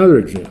offers another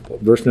example,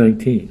 verse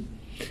 19.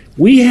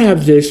 We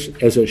have this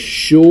as a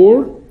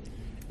sure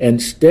and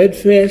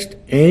steadfast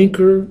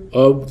anchor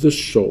of the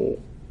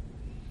soul,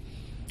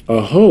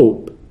 a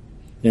hope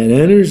that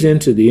enters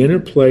into the inner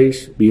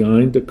place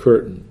behind the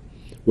curtain,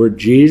 where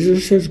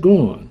Jesus has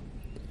gone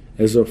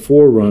as a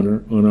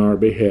forerunner on our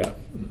behalf.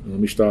 Let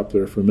me stop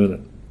there for a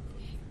minute.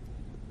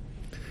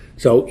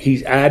 So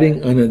he's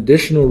adding an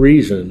additional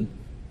reason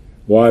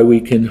why we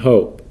can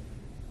hope.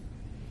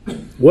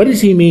 What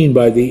does he mean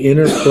by the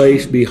inner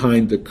place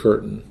behind the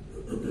curtain?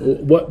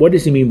 What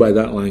does he mean by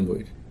that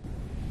language?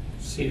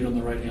 Seated on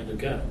the right hand of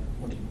God.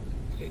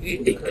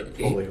 Holy of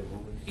Holies.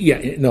 Yeah,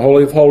 in the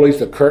Holy of Holies,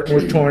 the curtain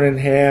was torn in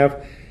half,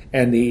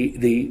 and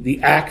the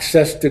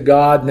access to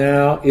God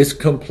now is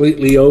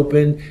completely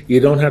open. You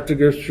don't have to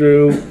go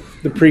through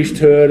the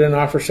priesthood and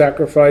offer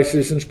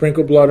sacrifices and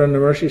sprinkle blood on the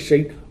mercy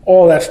seat.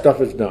 All that stuff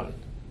is done.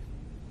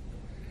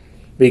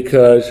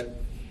 Because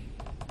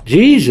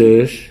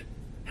Jesus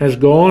has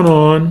gone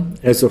on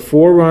as a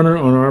forerunner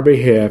on our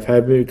behalf,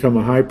 having become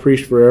a high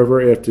priest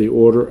forever after the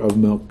order of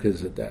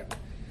Melchizedek.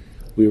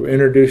 We were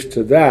introduced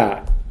to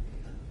that,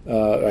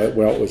 it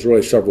was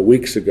really several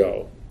weeks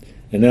ago.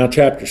 And now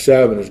chapter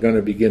 7 is going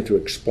to begin to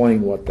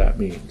explain what that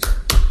means.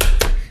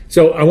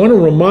 So I want to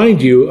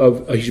remind you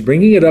of, he's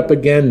bringing it up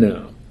again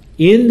now.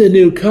 In the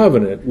new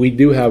covenant, we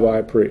do have a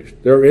high priest.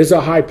 There is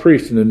a high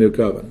priest in the new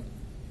covenant.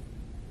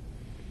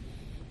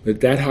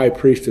 But that high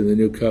priest in the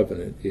new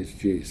covenant is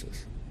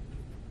Jesus.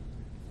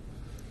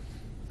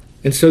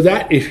 And so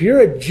that, if you're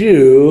a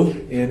Jew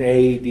in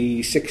AD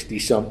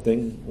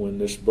 60-something, when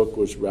this book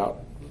was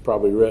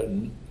probably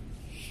written,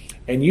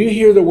 and you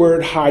hear the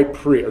word high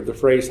priest, or the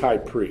phrase high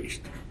priest,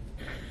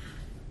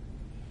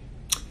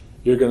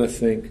 you're going to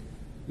think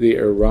the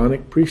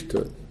Aaronic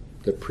priesthood,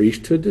 the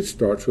priesthood that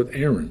starts with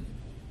Aaron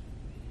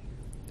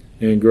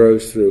and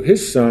grows through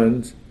his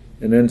sons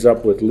and ends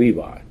up with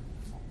Levi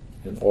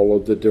and all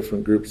of the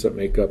different groups that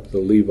make up the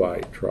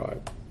Levite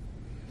tribe.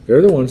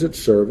 They're the ones that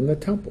serve in the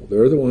temple.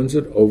 They're the ones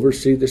that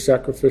oversee the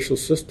sacrificial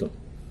system.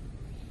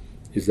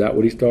 Is that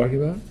what he's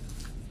talking about?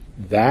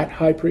 That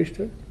high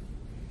priesthood?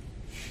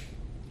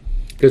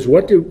 Because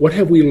what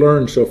have we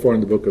learned so far in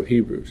the book of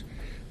Hebrews?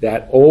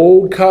 That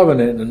old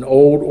covenant and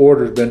old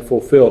order has been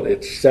fulfilled.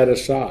 It's set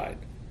aside.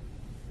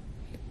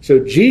 So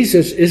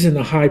Jesus isn't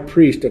a high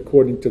priest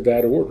according to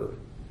that order.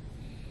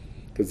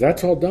 Because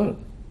that's all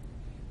done.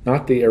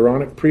 Not the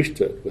Aaronic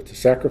priesthood with the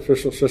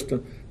sacrificial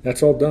system.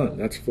 That's all done.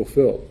 That's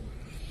fulfilled.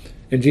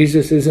 And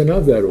Jesus isn't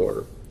of that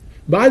order.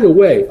 By the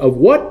way, of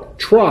what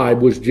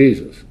tribe was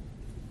Jesus?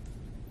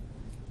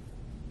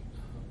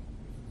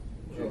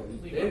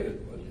 David,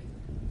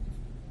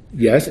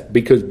 Yes,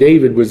 because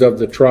David was of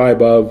the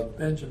tribe of...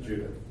 Benjamin.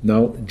 Judah.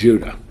 No,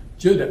 Judah.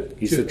 Judah.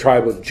 He's the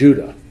tribe of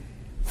Judah.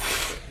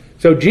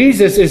 So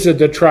Jesus is of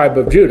the tribe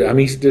of Judah. I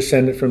mean, he's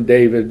descended from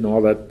David and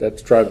all that.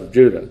 That's the tribe of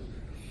Judah.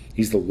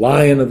 He's the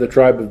Lion of the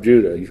tribe of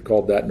Judah. He's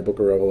called that in the book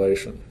of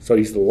Revelation. So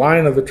he's the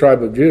Lion of the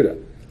tribe of Judah.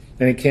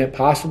 And he can't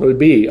possibly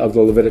be of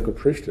the Levitical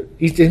priesthood.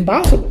 He's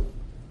impossible.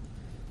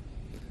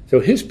 So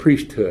his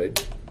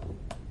priesthood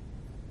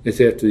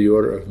is after the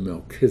order of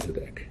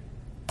Melchizedek.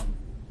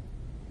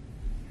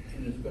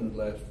 and it's going to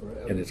last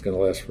forever. And it's going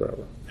to last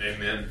forever.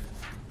 Amen.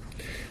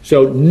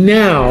 So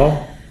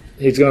now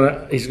he's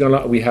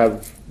gonna. We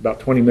have about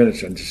 20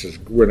 minutes, and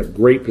we're in a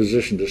great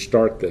position to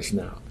start this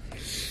now.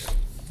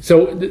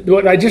 So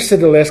what I just said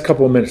the last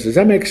couple of minutes, does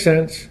that make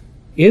sense?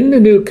 In the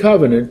new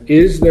covenant,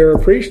 is there a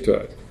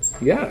priesthood?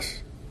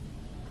 Yes.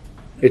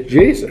 It's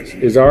Jesus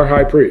is our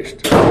high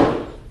priest,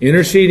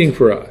 interceding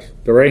for us,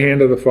 the right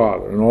hand of the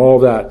Father, and all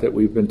that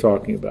we've been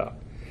talking about.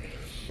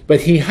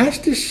 But he has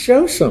to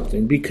show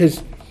something,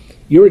 because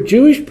you're a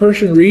Jewish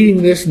person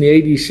reading this in the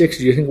AD 60s,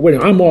 you think,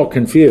 wait, I'm all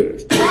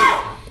confused.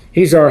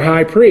 He's our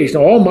high priest.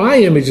 All my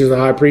image of the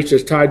high priest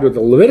is tied with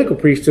the Levitical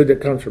priesthood that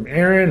comes from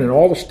Aaron and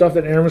all the stuff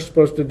that Aaron was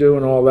supposed to do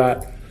and all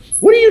that.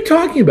 What are you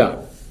talking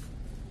about?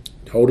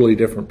 Totally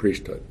different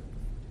priesthood.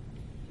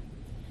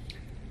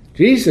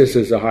 Jesus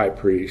is a high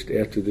priest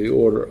after the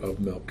order of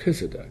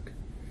Melchizedek.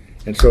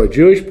 And so a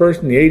Jewish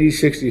person in the AD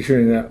 60s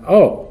hearing that,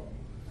 oh,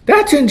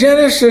 that's in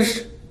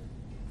Genesis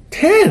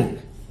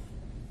 10.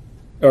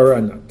 Or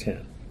not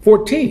 10,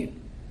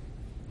 14.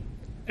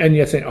 And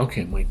you think,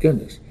 okay, my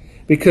goodness.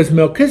 Because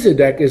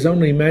Melchizedek is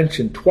only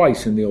mentioned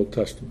twice in the Old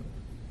Testament.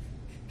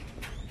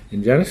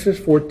 In Genesis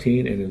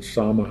 14 and in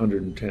Psalm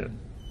 110.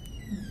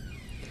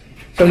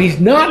 So he's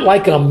not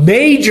like a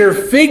major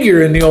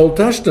figure in the Old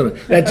Testament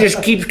that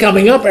just keeps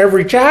coming up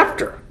every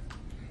chapter.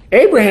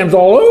 Abraham's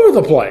all over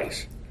the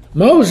place.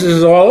 Moses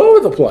is all over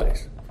the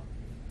place.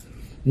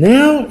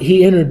 Now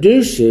he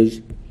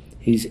introduces,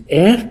 he's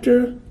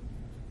after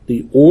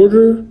the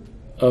order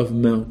of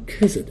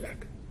Melchizedek.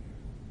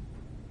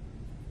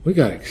 We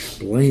got to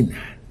explain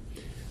that.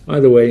 By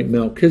the way,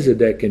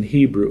 Melchizedek in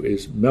Hebrew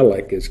is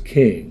Melech is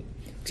king.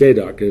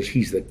 Zadok is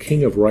he's the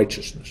king of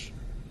righteousness.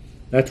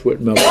 That's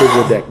what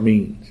Melchizedek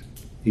means.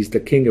 He's the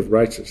king of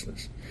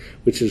righteousness,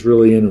 which is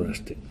really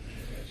interesting.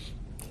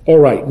 All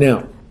right,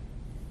 now,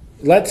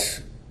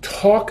 let's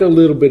talk a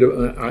little bit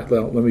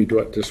let me do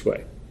it this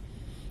way.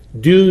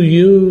 Do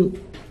you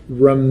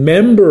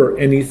remember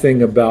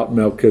anything about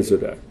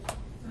Melchizedek?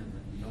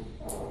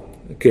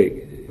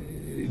 Okay,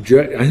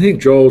 I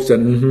think Joel said,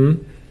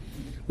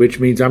 which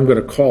means I'm going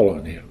to call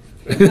on him.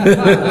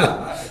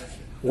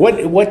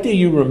 What do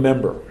you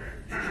remember?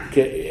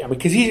 Okay,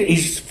 because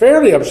he's a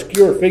fairly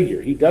obscure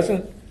figure.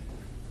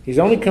 He's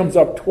only comes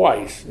up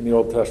twice in the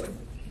Old Testament.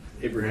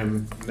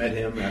 Abraham met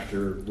him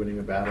after winning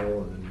a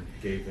battle and then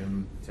gave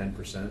him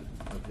 10%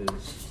 of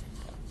his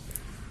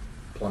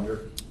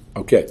plunder.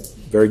 Okay,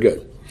 very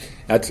good.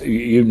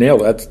 You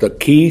nailed it. That's the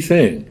key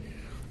thing.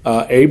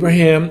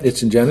 Abraham,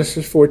 it's in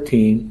Genesis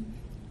 14.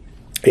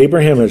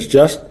 Abraham has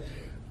just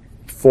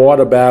fought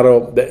a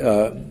battle.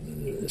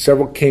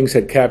 Several kings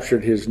had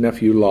captured his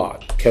nephew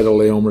Lot.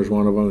 Chedorlaomer is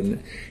one of them.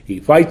 And he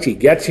fights, he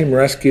gets him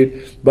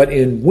rescued, but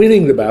in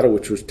winning the battle,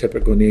 which was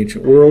typical in the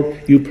ancient world,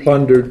 you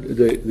plundered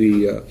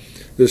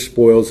the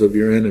spoils of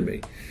your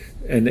enemy.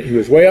 And he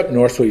was way up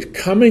north, so he's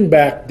coming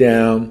back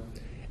down,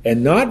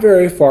 and not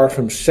very far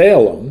from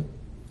Salem,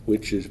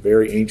 which is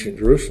very ancient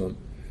Jerusalem,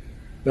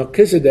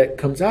 Melchizedek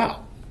comes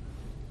out.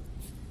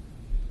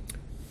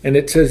 And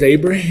it says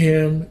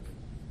Abraham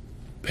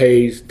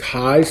pays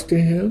tithes to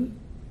him,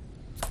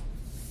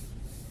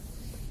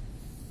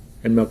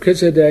 and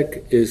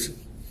Melchizedek is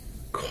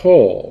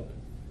called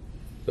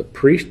the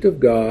priest of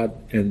God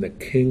and the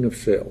king of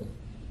Salem.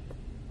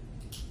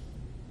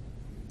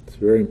 It's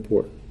very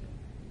important.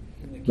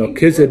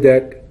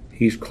 Melchizedek,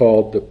 he's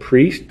called the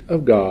priest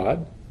of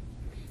God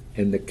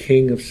and the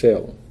king of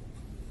Salem.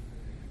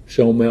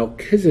 So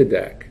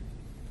Melchizedek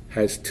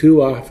has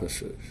two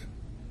offices.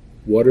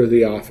 What are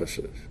the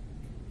offices?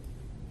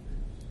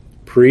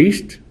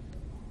 Priest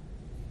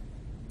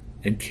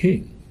and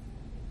king.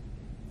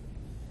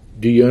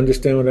 Do you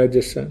understand what I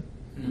just said?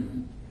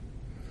 Mm-hmm.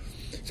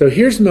 So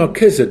here's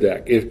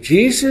Melchizedek. If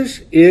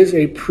Jesus is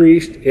a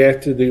priest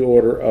after the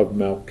order of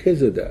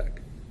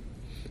Melchizedek,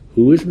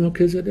 who is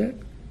Melchizedek?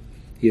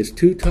 He has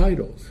two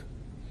titles.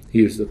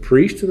 He is the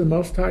priest of the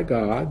Most High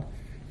God,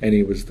 and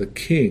he was the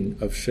king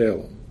of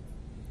Salem.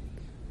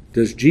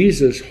 Does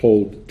Jesus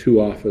hold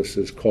two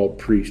offices called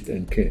priest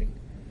and king?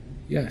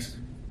 Yes.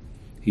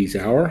 He's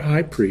our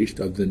high priest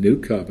of the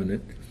new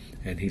covenant,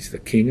 and he's the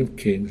King of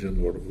kings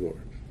and Lord of lords.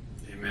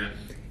 Amen.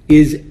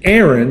 Is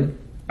Aaron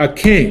a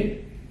king?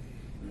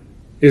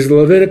 Is the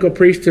Levitical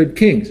priesthood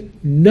kings?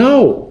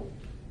 No.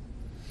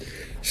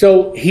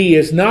 So he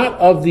is not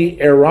of the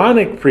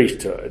Aaronic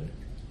priesthood.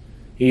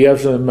 He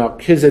is of the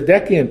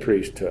Melchizedekian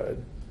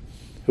priesthood,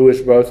 who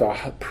is both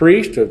a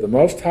priest of the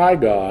Most High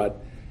God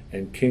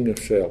and king of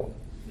Salem.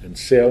 And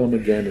Salem,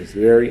 again, is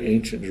very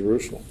ancient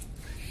Jerusalem,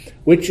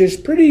 which is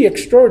pretty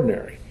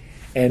extraordinary.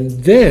 And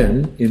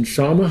then, in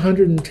Psalm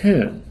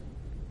 110,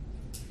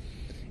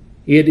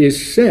 it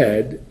is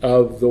said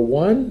of the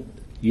one,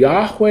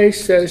 Yahweh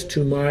says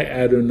to my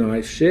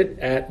Adonai, sit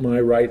at my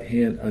right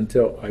hand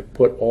until I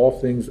put all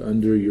things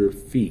under your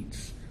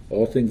feet,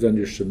 all things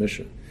under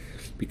submission,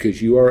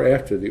 because you are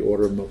after the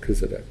order of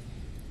Melchizedek.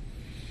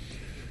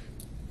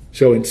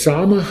 So in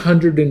Psalm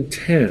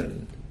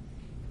 110,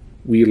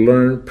 we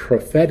learn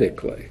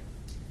prophetically,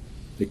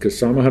 because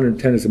Psalm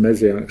 110 is a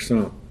Messianic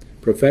psalm,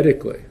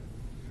 prophetically,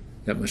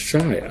 that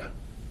Messiah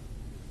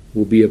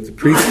will be of the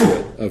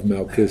priesthood of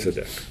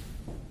Melchizedek.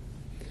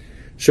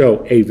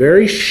 So a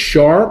very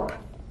sharp,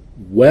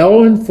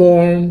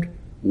 well-informed,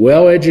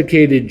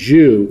 well-educated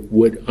Jew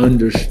would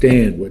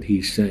understand what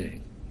he's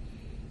saying.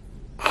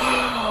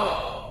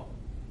 Oh,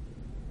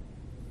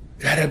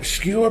 that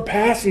obscure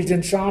passage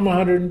in Psalm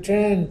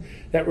 110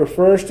 that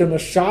refers to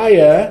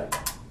Messiah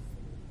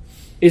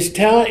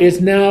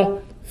is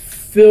now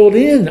filled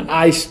in.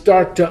 I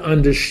start to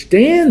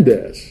understand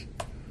this.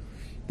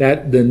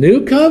 That the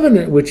new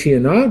covenant which he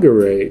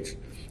inaugurates,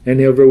 and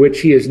over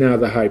which he is now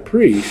the high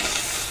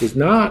priest, is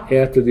not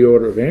after the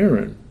order of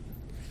Aaron,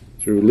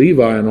 through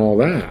Levi and all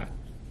that,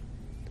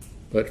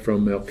 but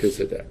from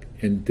Melchizedek.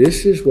 And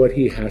this is what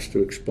he has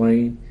to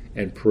explain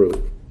and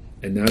prove.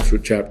 And that's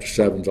what chapter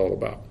 7 is all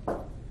about.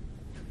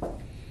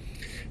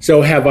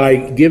 So have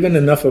I given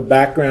enough of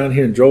background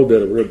here? And Joel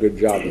did a real good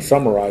job of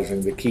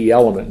summarizing the key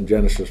element in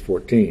Genesis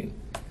 14.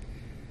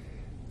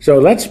 So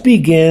let's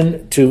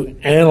begin to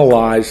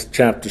analyze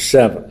chapter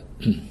 7.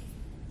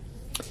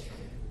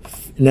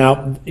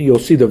 Now, you'll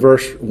see the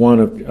verse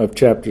 1 of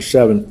chapter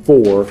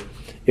 7:4.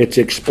 It's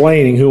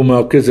explaining who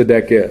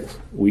Melchizedek is.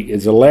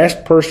 Is the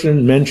last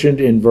person mentioned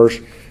in verse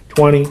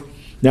 20.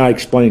 Now he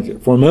explains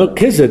it. For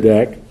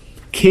Melchizedek,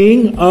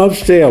 king of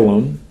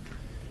Salem,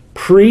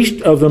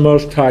 priest of the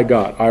Most High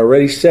God. I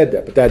already said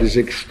that, but that is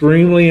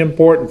extremely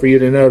important for you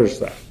to notice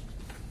that.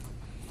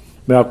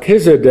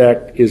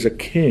 Melchizedek is a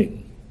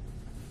king,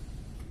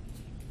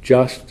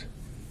 just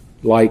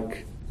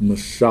like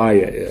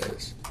Messiah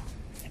is.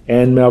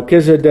 And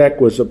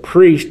Melchizedek was a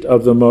priest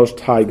of the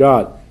Most High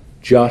God,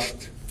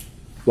 just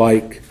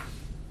like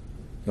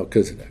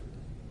Melchizedek.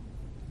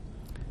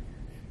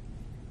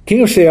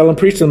 King of Salem,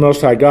 priest of the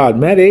Most High God,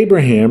 met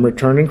Abraham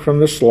returning from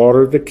the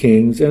slaughter of the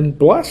kings and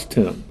blessed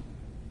him.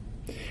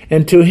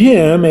 And to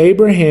him,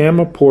 Abraham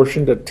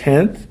apportioned a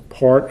 10th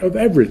part of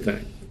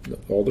everything,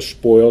 all the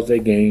spoils they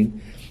gained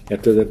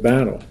after the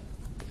battle.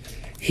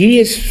 He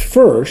is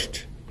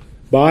first,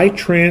 by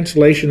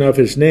translation of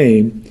his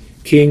name,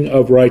 King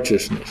of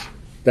Righteousness.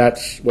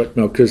 That's what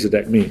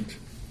Melchizedek means.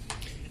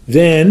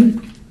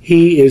 Then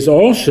he is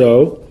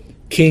also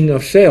King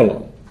of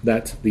Salem.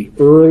 That's the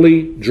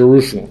early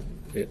Jerusalem.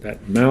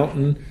 That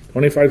mountain,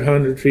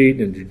 2,500 feet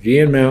in the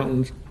Judean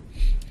mountains.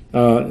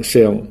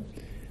 Salem.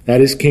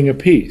 That is King of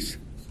Peace.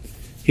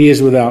 He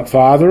is without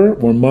father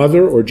or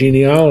mother or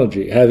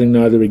genealogy, having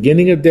neither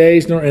beginning of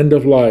days nor end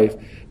of life,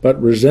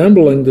 but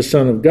resembling the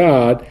Son of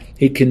God,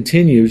 he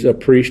continues a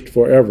priest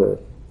forever.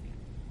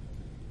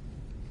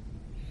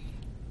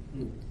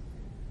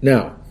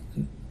 Now,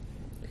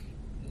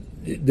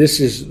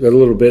 this is a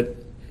little bit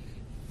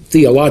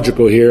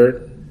theological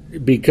here,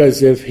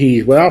 because if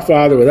he's without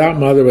father, without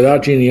mother,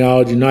 without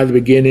genealogy, neither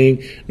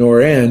beginning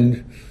nor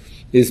end,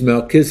 is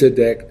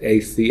Melchizedek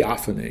a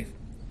theophany?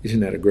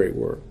 Isn't that a great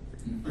word?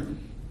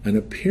 An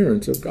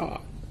appearance of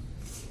God.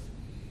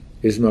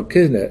 Is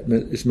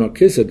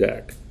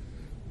Melchizedek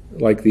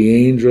like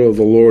the angel of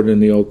the Lord in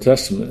the Old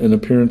Testament, an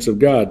appearance of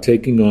God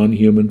taking on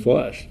human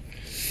flesh?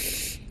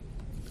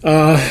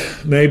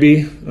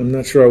 Maybe. I'm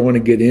not sure I want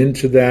to get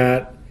into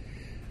that.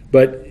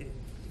 But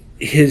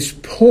his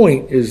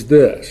point is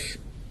this.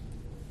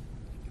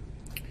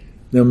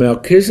 The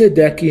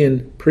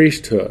Melchizedekian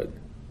priesthood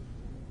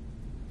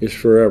is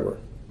forever.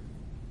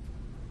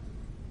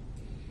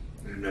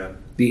 Amen.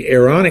 The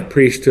Aaronic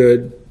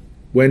priesthood,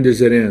 when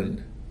does it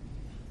end?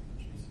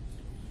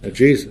 At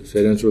Jesus.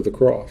 It ends with the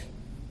cross.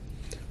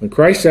 When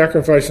Christ's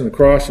sacrifice on the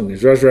cross and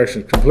his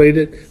resurrection is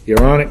completed, the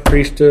Aaronic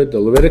priesthood, the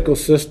Levitical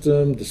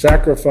system, the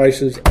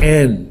sacrifices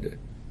end.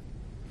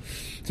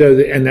 So,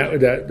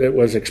 that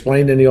was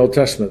explained in the Old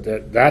Testament.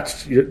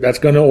 That's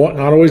going to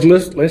not always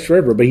last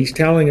forever, but he's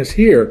telling us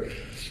here,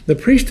 the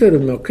priesthood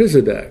of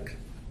Melchizedek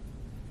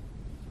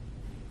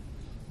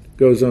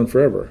goes on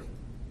forever.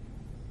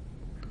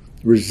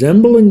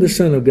 Resembling the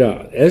Son of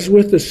God, as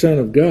with the Son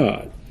of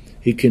God,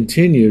 he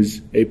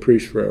continues a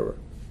priest forever.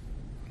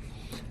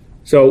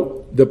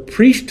 So the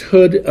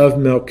priesthood of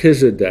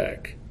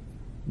Melchizedek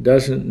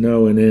doesn't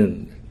know an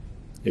end.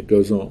 It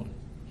goes on.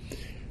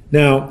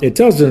 Now, it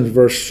tells us in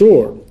verse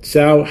 4,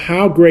 so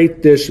how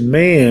great this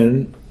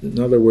man, in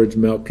other words,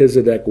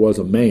 Melchizedek was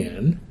a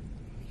man,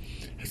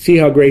 see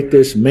how great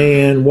this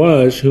man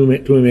was, to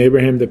whom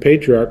Abraham the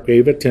patriarch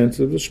gave a tenth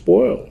of the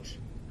spoils.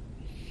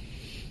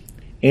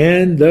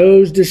 And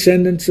those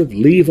descendants of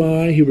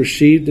Levi who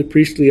received the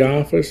priestly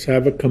office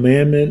have a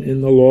commandment in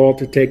the law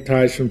to take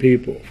tithes from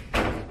people,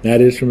 that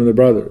is, from the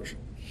brothers,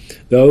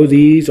 though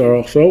these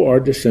also are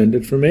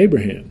descended from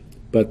Abraham.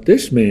 But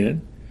this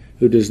man,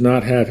 who does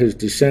not have his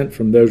descent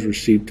from those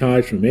received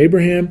tithes from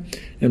Abraham,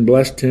 and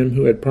blessed him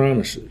who had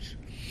promises.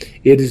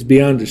 It is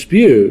beyond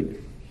dispute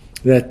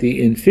that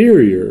the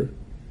inferior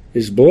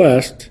is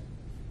blessed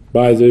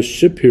by the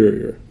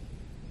superior.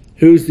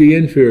 Who's the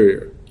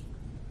inferior?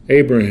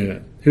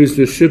 Abraham. Who's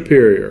the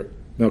superior?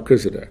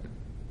 Melchizedek.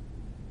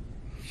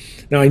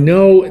 Now I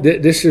know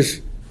that this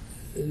is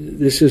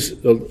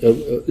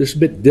a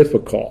bit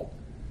difficult,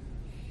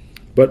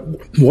 but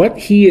what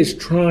he is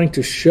trying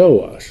to show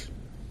us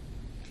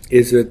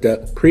is that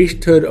the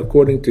priesthood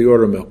according to the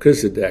order of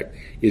Melchizedek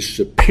is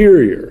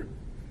superior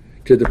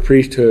to the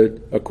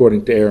priesthood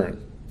according to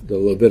Aaron, the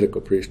Levitical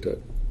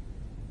priesthood.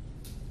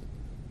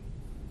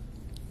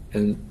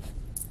 And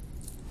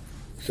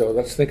so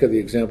let's think of the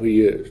example he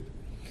used.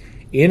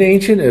 In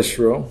ancient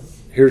Israel,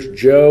 here's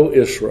Joe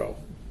Israel.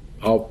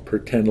 I'll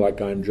pretend like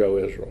I'm Joe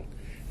Israel.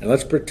 And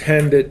let's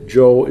pretend that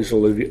Joe is a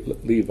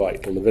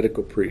Levite, a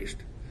Levitical priest.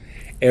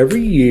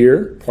 Every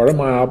year, part of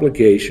my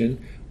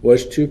obligation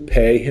was to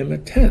pay him a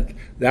tenth.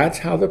 That's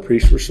how the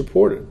priests were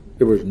supported.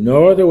 There was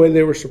no other way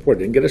they were supported.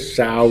 They didn't get a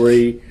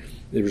salary.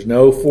 There was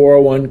no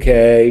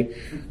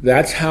 401k.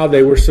 That's how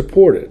they were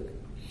supported.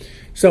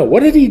 So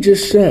what did he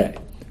just say?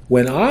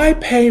 When I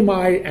pay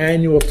my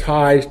annual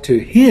tithes to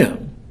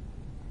him,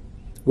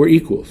 we're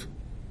equals.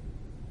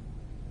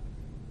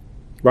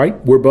 Right?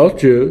 We're both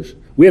Jews.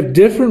 We have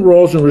different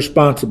roles and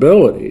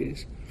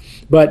responsibilities.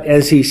 But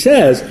as he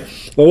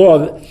says, the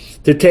law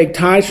to take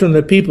tithes from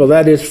the people,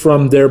 that is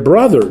from their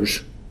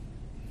brothers,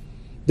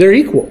 they're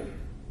equal.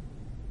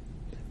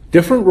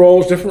 Different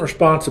roles, different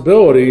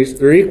responsibilities,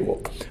 they're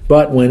equal.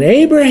 But when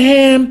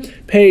Abraham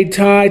paid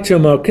tithe to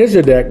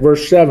Melchizedek,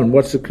 verse 7,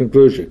 what's the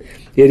conclusion?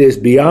 It is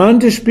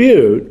beyond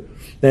dispute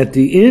that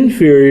the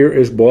inferior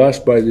is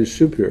blessed by the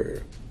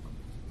superior.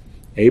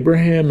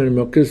 Abraham and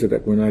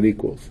Melchizedek were not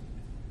equals.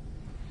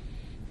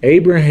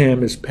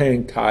 Abraham is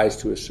paying tithes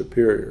to his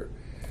superior.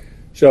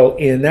 So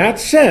in that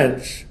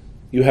sense,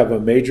 you have a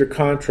major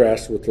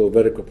contrast with the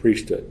Levitical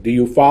priesthood. Do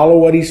you follow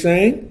what he's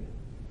saying?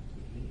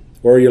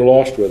 Or are you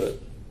lost with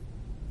it?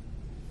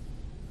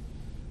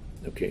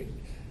 Okay.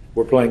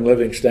 We're playing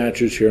living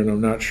statues here, and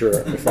I'm not sure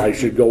if I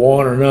should go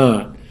on or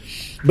not.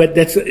 But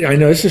I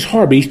know this is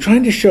hard, but he's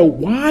trying to show,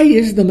 why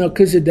is the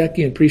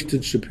Melchizedekian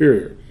priesthood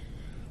superior?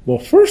 Well,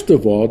 first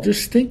of all,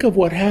 just think of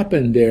what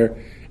happened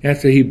there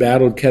after he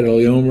battled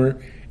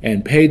Chedorlaomer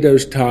and paid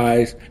those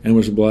tithes and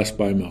was blessed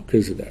by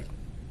Melchizedek.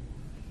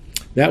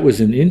 That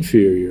was an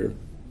inferior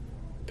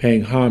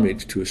paying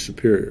homage to a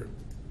superior.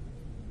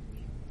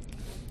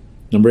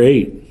 Number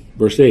 8,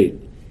 verse 8.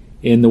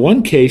 In the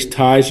one case,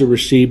 tithes are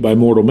received by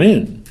mortal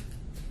men.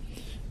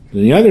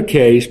 In the other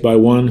case, by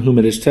one whom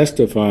it is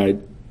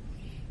testified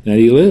that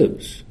he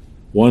lives.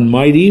 One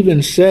might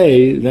even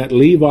say that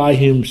Levi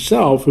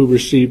himself, who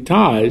received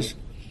tithes,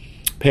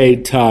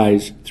 paid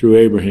tithes through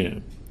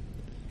Abraham,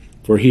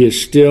 for he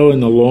is still in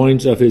the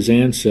loins of his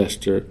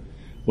ancestor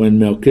when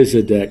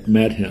Melchizedek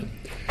met him.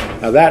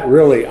 Now that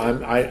really,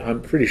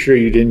 I'm pretty sure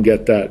you didn't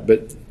get that,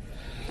 but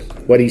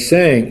what he's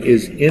saying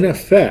is, in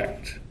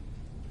effect,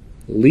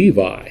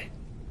 Levi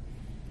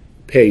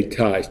paid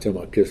tithes to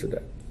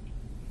Melchizedek.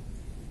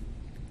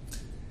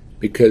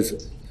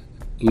 Because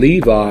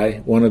Levi,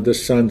 one of the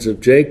sons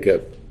of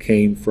Jacob,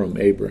 came from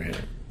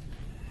Abraham.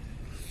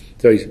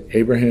 So he's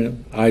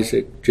Abraham,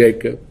 Isaac,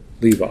 Jacob,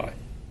 Levi.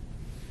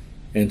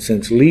 And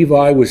since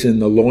Levi was in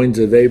the loins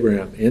of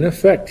Abraham, in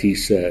effect, he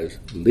says,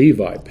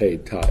 Levi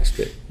paid tithes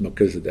to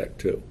Melchizedek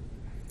too.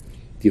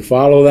 Do you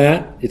follow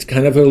that? It's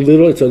kind of a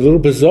little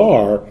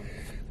bizarre,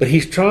 but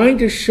he's trying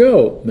to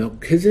show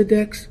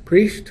Melchizedek's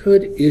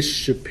priesthood is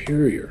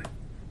superior.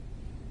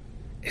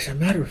 As a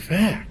matter of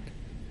fact,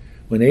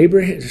 when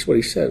Abraham, this is what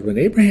he says, when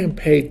Abraham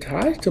paid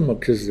tithes to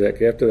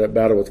Melchizedek after that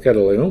battle with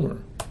Chedorlaomer,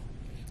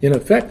 in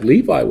effect,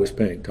 Levi was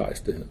paying tithes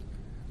to him,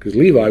 because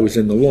Levi was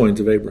in the loins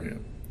of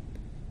Abraham.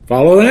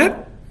 Follow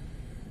that?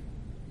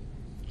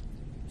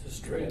 It's a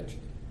stretch.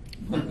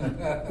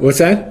 What's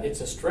that?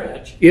 It's a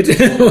stretch.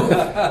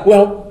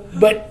 Well,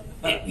 but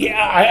yeah,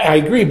 I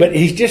agree. But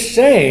he's just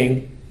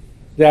saying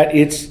that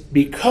it's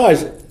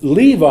because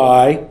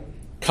Levi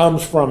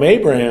comes from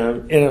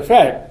Abraham. In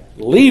effect,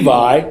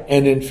 Levi,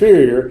 an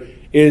inferior,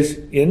 is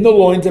in the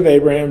loins of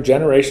Abraham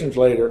generations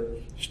later,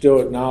 still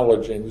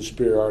acknowledging the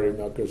superiority of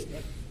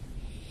Melchizedek.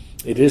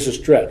 It is a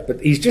stretch, but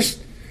he's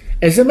just.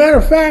 As a matter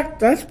of fact,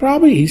 that's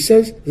probably, he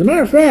says, as a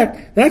matter of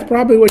fact, that's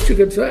probably what you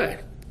could say.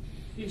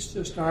 He's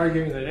just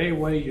arguing that any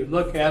way you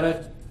look at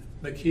it,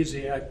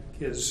 Melchizedek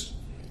is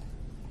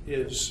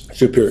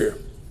Superior.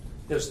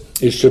 is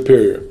Is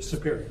superior.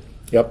 superior.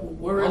 Yep.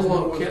 Where is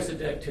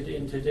Melchizedek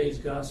in today's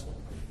gospel?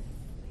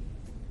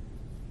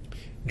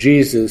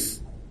 Jesus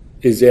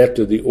is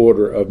after the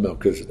order of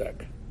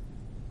Melchizedek.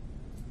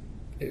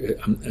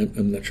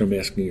 I'm not sure I'm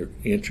answering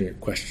your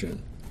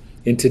question.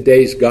 In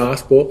today's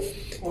gospel,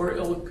 Or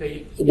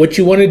okay, what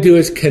you want to do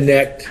is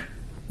connect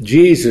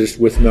Jesus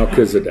with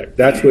Melchizedek.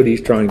 That's what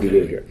he's trying to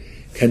do here.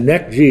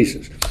 Connect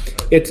Jesus.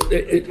 It's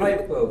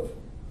Type of,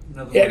 in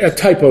other a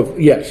words, type of,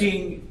 yes.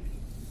 king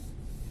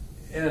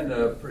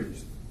and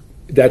priest.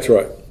 That's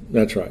right.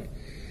 That's right.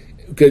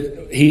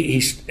 Because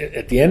he's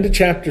at the end of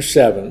chapter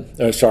 6,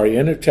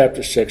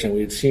 and we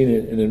had seen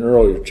it in an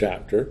earlier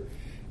chapter,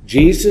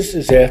 Jesus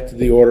is after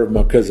the order of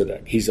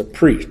Melchizedek. He's a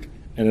priest.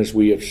 And as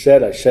we have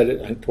said, I said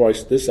it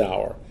twice this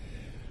hour,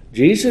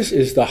 Jesus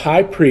is the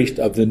high priest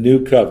of the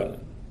new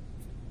covenant.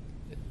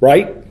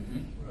 Right?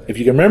 If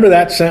you can remember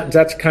that sentence,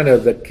 that's kind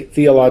of the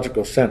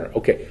theological center.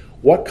 Okay,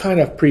 what kind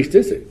of priest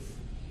is he?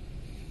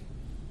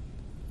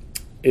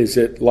 Is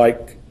it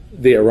like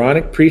the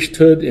Aaronic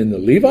priesthood in the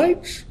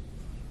Levites,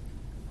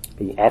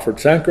 who offered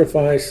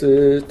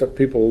sacrifices to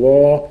people of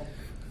law?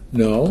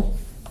 No.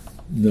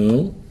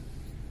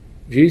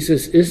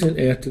 Jesus isn't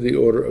after the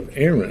order of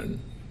Aaron.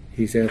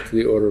 He's after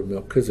the order of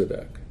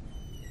Melchizedek,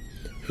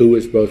 who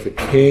is both a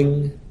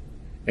king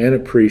and a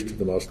priest of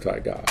the Most High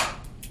God.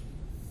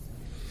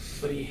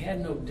 but he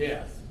had no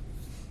death,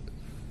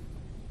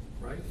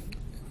 right?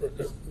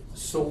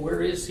 So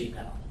where is he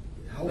now?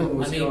 How long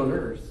was he on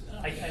earth?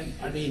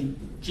 I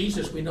mean,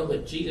 Jesus. We know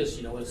that Jesus,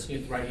 is sitting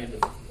at the right hand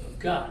of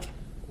God.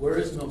 Where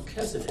is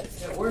Melchizedek?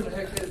 Yeah, where the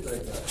heck is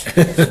that guy?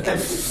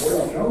 Where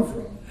did he come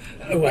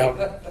from?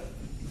 Well,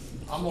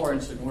 I'm more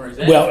interested in where he's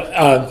at.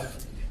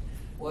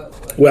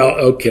 Well,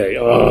 okay.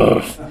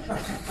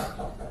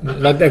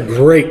 Not a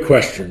great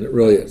question. It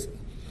really is.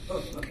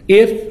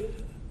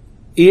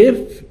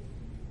 If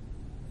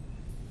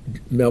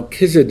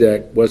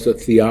Melchizedek was a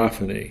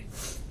theophany,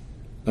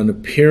 an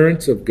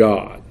appearance of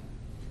God,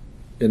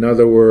 in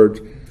other words,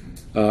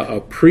 a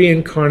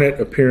pre-incarnate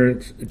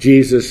appearance,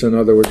 Jesus, in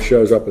other words,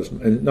 shows up as.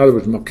 In other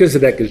words,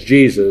 Melchizedek is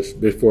Jesus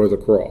before the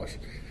cross.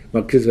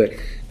 Melchizedek.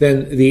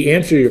 Then the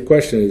answer to your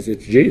question is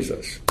it's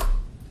Jesus.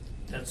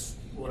 That's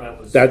what I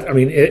was.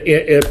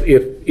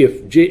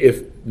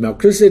 If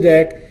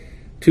Melchizedek,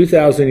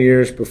 2,000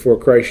 years before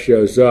Christ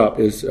shows up,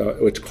 is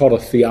it's called a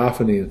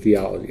theophany in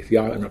theology,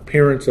 an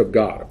appearance of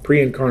God, a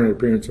pre-incarnate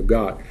appearance of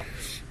God,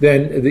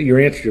 then your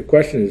answer to your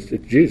question is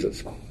it's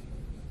Jesus.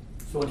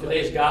 So in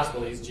today's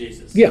gospel, he's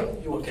Jesus. Yeah.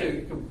 So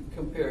you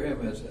compare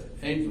him as an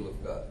angel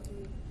of God.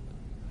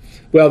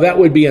 Well, that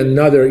would be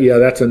another. Yeah,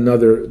 that's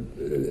another.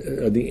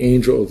 The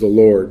angel of the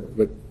Lord,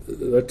 but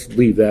let's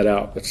leave that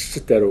out. Let's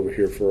sit that over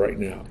here for right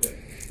now. Okay.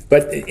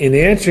 But in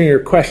answering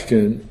your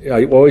question,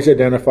 I always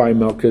identify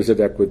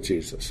Melchizedek with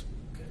Jesus.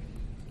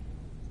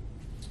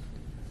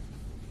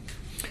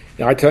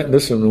 Now,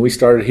 listen, when we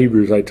started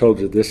Hebrews, I told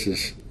you this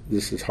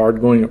is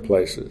hard going at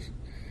places,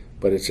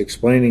 but it's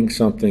explaining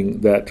something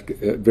that's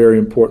very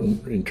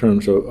important in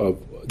terms of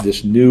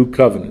this new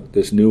covenant,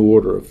 this new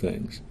order of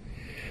things.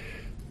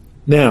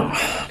 Now,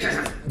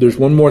 there's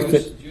one more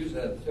thing. Jews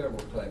had a terrible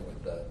time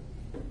with that.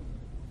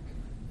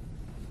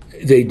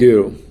 They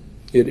do.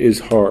 It is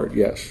hard,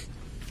 yes.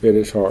 It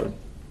is hard.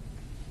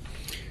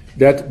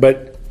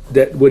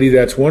 Woody,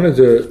 that's one of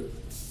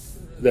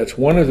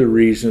the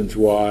reasons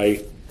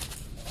why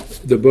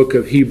the book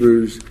of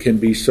Hebrews can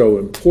be so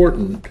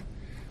important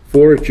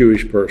for a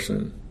Jewish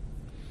person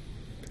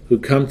who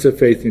comes to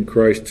faith in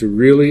Christ to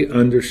really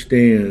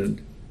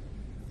understand,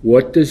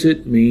 what does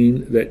it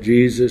mean that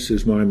Jesus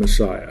is my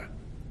Messiah?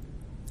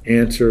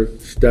 Answer,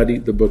 study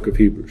the book of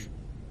Hebrews.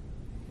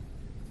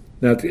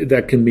 Now,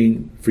 that can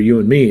mean for you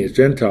and me as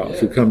Gentiles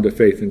who come to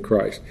faith in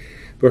Christ.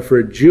 But for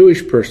a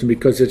Jewish person,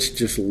 because it's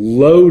just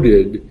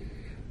loaded,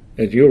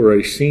 and you've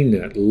already seen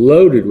that,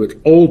 loaded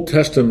with Old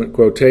Testament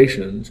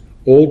quotations,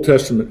 Old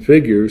Testament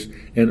figures,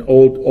 and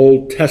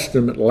Old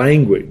Testament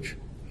language.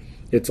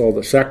 It's all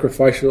the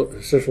sacrificial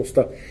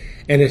stuff.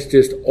 And it's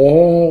just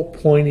all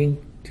pointing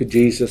to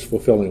Jesus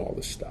fulfilling all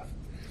this stuff.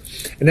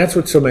 And that's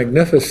what's so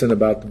magnificent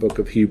about the book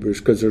of Hebrews,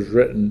 because it was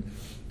written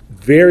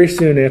very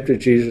soon after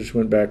Jesus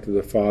went back to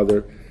the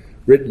Father,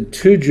 written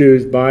to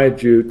Jews by a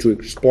Jew to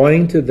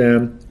explain to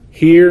them,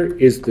 here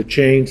is the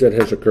change that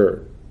has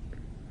occurred.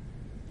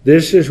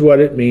 This is what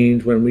it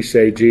means when we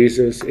say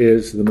Jesus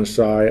is the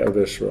Messiah of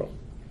Israel,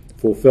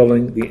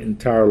 fulfilling the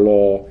entire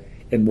law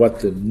and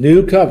what the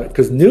new covenant,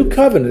 because new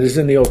covenant is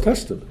in the Old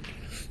Testament.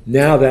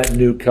 Now that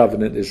new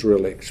covenant is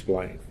really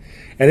explained.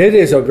 And it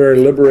is a very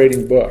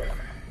liberating book.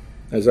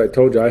 As I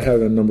told you, I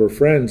have a number of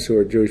friends who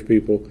are Jewish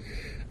people,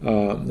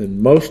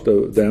 and most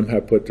of them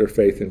have put their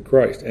faith in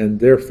Christ. And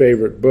their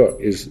favorite book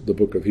is the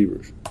book of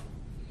Hebrews.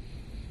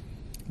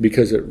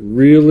 Because it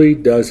really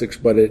does,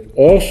 but it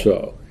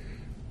also,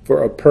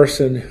 for a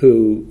person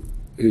who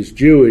is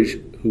Jewish,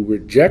 who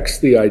rejects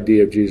the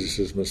idea of Jesus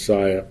as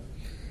Messiah,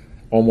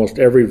 almost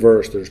every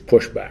verse there's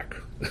pushback.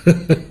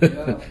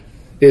 Yeah.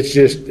 It's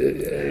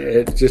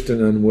just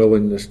an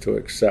unwillingness to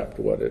accept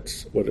what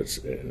it's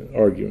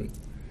arguing.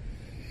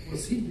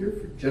 Was he here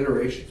for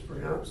generations,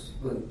 perhaps?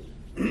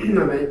 I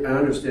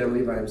understand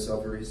Levi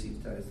himself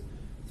received tithes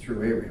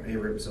through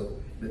Abraham. So,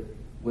 but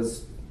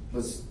was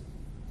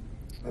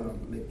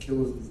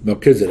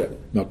Melchizedek?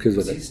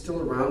 Was he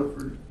still around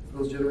for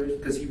those generations?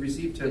 Because he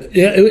received 10.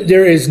 Yeah,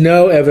 there is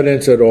no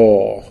evidence at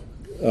all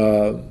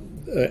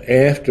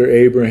after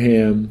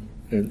Abraham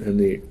and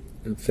the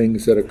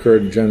things that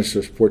occurred in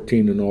Genesis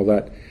 14 and all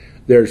that.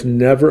 There's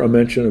never a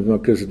mention of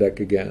Melchizedek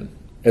again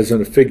as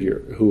in a figure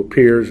who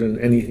appears in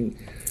anything.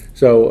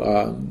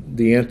 So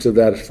the answer to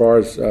that,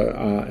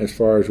 as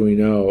far as we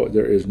know,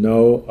 there is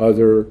no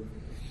other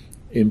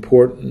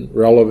important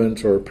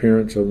relevance or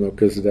appearance of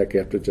Melchizedek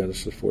after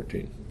Genesis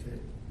 14.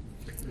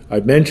 I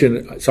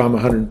mentioned Psalm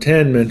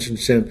 110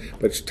 mentions him,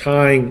 but it's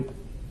tying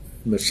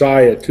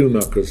Messiah to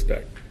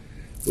Melchizedek,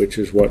 which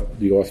is what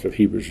the author of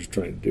Hebrews is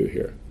trying to do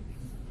here.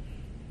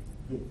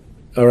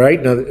 All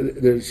right, now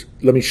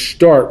let me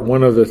start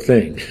one other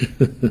thing.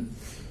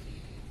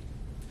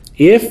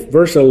 If,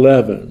 verse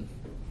 11,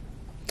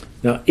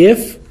 now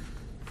if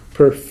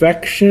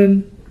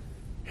perfection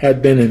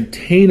had been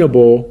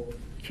attainable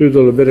through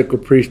the Levitical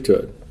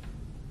priesthood,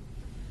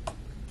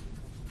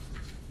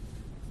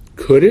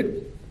 could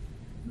it?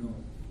 No.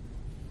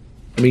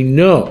 I mean,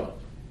 no.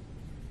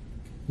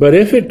 But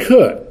if it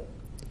could,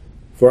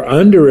 for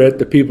under it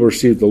the people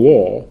received the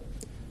law,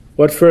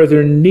 what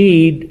further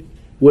need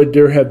would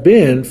there have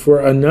been for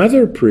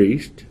another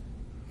priest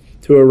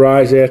to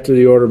arise after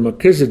the order of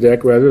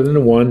Melchizedek rather than the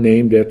one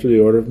named after the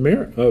order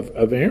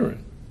of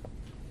Aaron?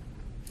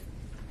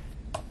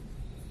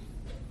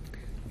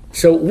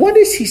 So what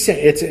is he saying?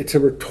 It's a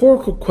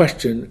rhetorical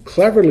question,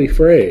 cleverly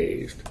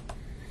phrased,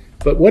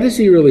 but what is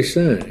he really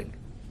saying?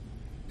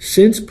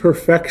 Since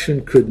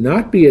perfection could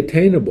not be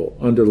attainable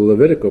under the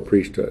Levitical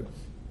priesthood,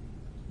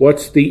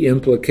 what's the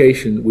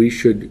implication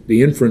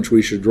the inference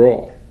we should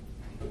draw?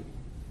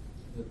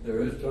 That there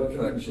is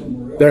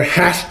perfection. There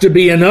has to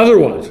be another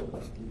one.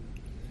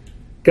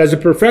 Because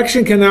if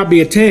perfection cannot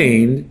be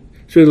attained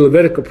through the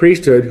Levitical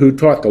priesthood who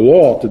taught the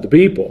law to the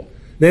people,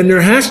 then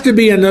there has to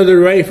be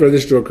another way for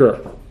this to occur.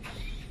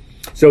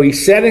 So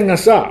he's setting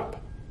us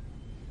up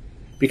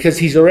because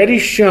he's already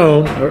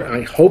shown, or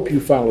I hope you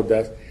followed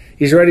that,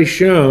 he's already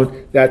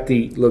shown that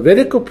the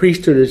Levitical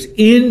priesthood is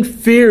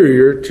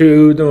inferior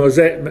to the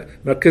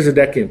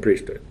Melchizedekian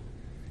priesthood.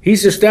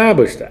 He's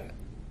established that.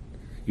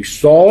 You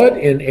saw it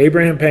in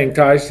Abraham paying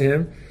tithes to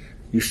him.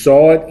 You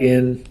saw it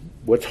in,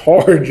 what's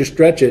hard to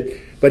stretch it,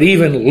 but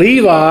even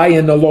Levi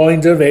in the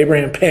loins of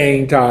Abraham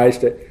paying tithes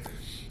to.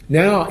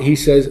 Now he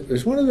says,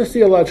 there's one other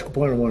theological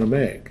point I want to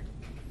make.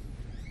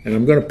 And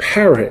I'm going to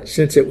parrot it.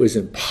 Since it was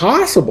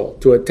impossible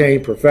to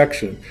attain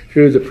perfection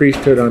through the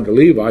priesthood under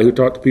Levi, who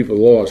taught the people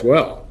the law as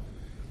well,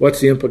 what's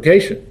the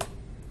implication?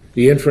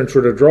 The inference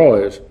we're to draw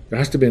is there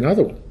has to be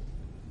another one.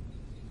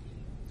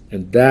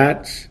 And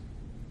that's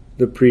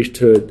the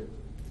priesthood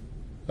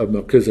of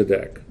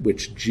Melchizedek,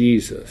 which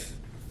Jesus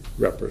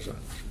represents.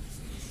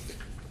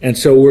 And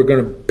so we're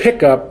going to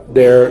pick up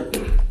there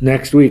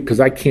next week, because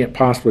I can't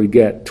possibly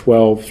get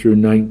 12 through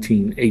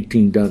 19,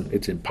 18 done.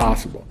 It's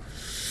impossible.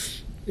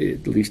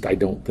 At least I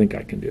don't think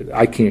I can do that.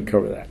 I can't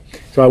cover that.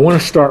 So I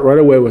want to start right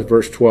away with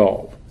verse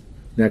 12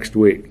 next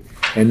week.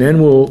 And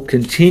then we'll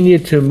continue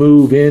to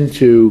move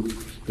into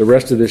the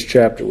rest of this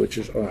chapter, which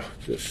is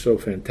just so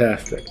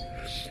fantastic.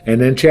 And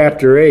then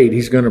chapter 8,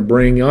 he's going to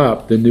bring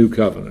up the new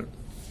covenant.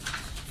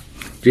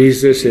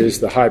 Jesus is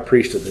the high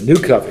priest of the new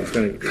covenant. He's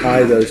going to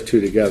tie those two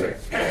together.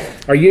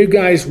 Are you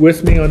guys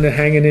with me on the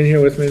hanging in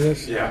here with me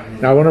this? Yeah.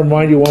 Now I want to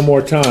remind you one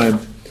more time.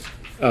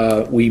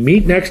 We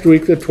meet next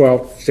week, the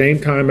 12th, same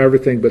time,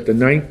 everything, but the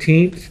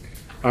 19th,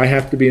 I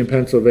have to be in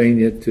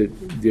Pennsylvania to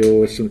deal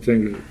with some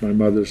things with my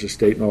mother's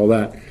estate and all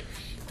that.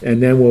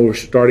 And then we'll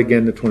start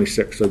again the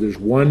 26th. So there's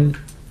one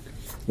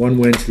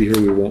Wednesday here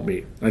we won't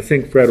meet. I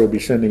think Fred will be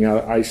sending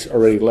out, I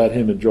already let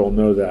him and Joel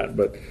know that,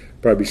 but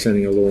probably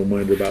sending a little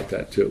reminder about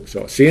that too.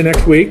 So see you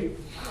next week.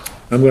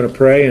 I'm going to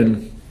pray,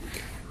 and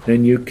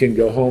then you can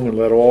go home and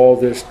let all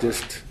this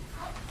just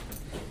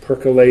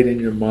percolate in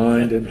your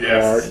mind and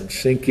heart and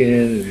sink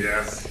in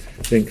and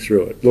think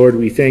through it. Lord,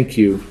 we thank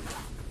you.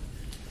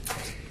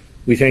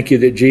 We thank you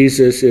that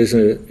Jesus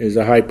is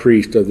a high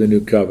priest of the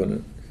new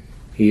covenant.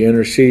 He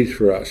intercedes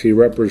for us. He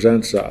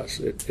represents us.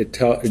 It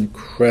tells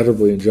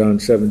incredibly in John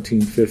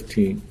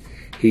 17:15.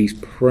 He's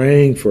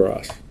praying for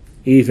us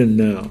even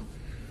now.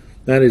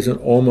 That is an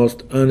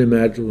almost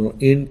unimaginable,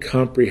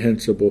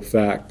 incomprehensible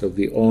fact of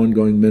the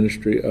ongoing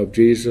ministry of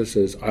Jesus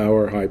as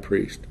our high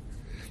priest.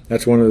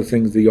 That's one of the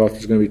things the author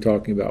is going to be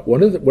talking about.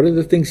 What are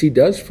the things he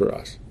does for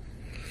us?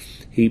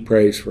 He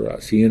prays for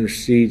us. He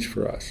intercedes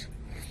for us.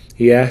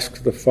 He asks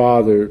the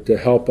Father to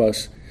help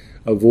us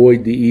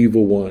avoid the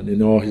evil one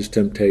in all his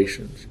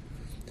temptations,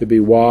 to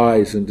be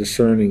wise and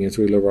discerning as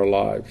we live our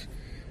lives,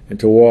 and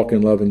to walk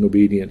in loving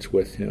obedience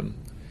with him.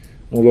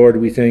 Oh Lord,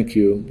 we thank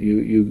you.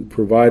 You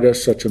provide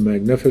us such a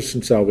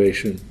magnificent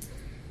salvation.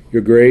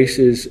 Your grace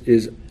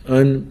is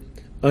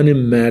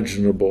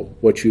unimaginable,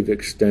 what you've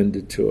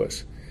extended to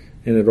us.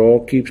 And it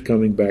all keeps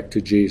coming back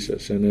to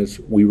Jesus. And as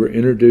we were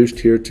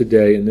introduced here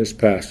today in this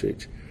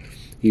passage,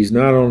 he's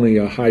not only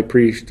a high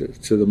priest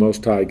to the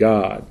Most High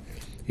God,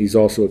 he's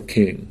also a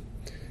king.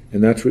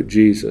 And that's what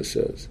Jesus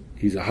is.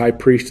 He's a high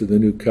priest of the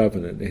new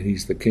covenant, and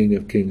he's the King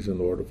of kings and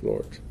Lord of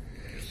lords.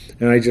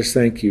 And I just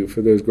thank you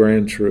for those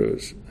grand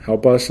truths.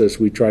 Help us as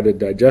we try to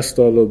digest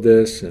all of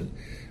this and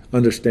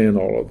understand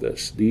all of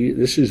this.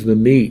 This is the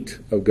meat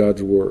of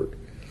God's Word.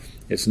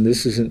 This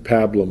isn't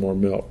pablum or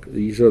milk.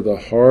 These are the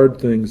hard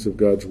things of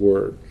God's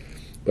Word.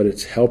 But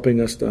it's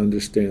helping us to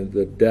understand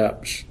the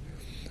depths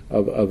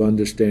of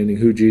understanding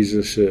who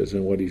Jesus is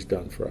and what he's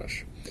done for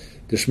us.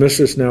 Dismiss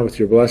us now with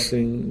your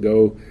blessing.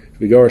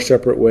 We go our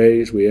separate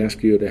ways. We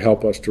ask you to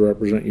help us to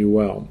represent you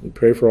well. We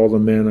pray for all the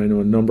men. I know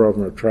a number of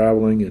them are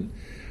traveling and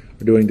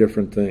are doing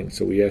different things.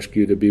 So we ask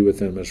you to be with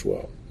them as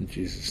well. In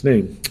Jesus'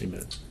 name,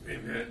 amen.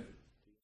 Amen.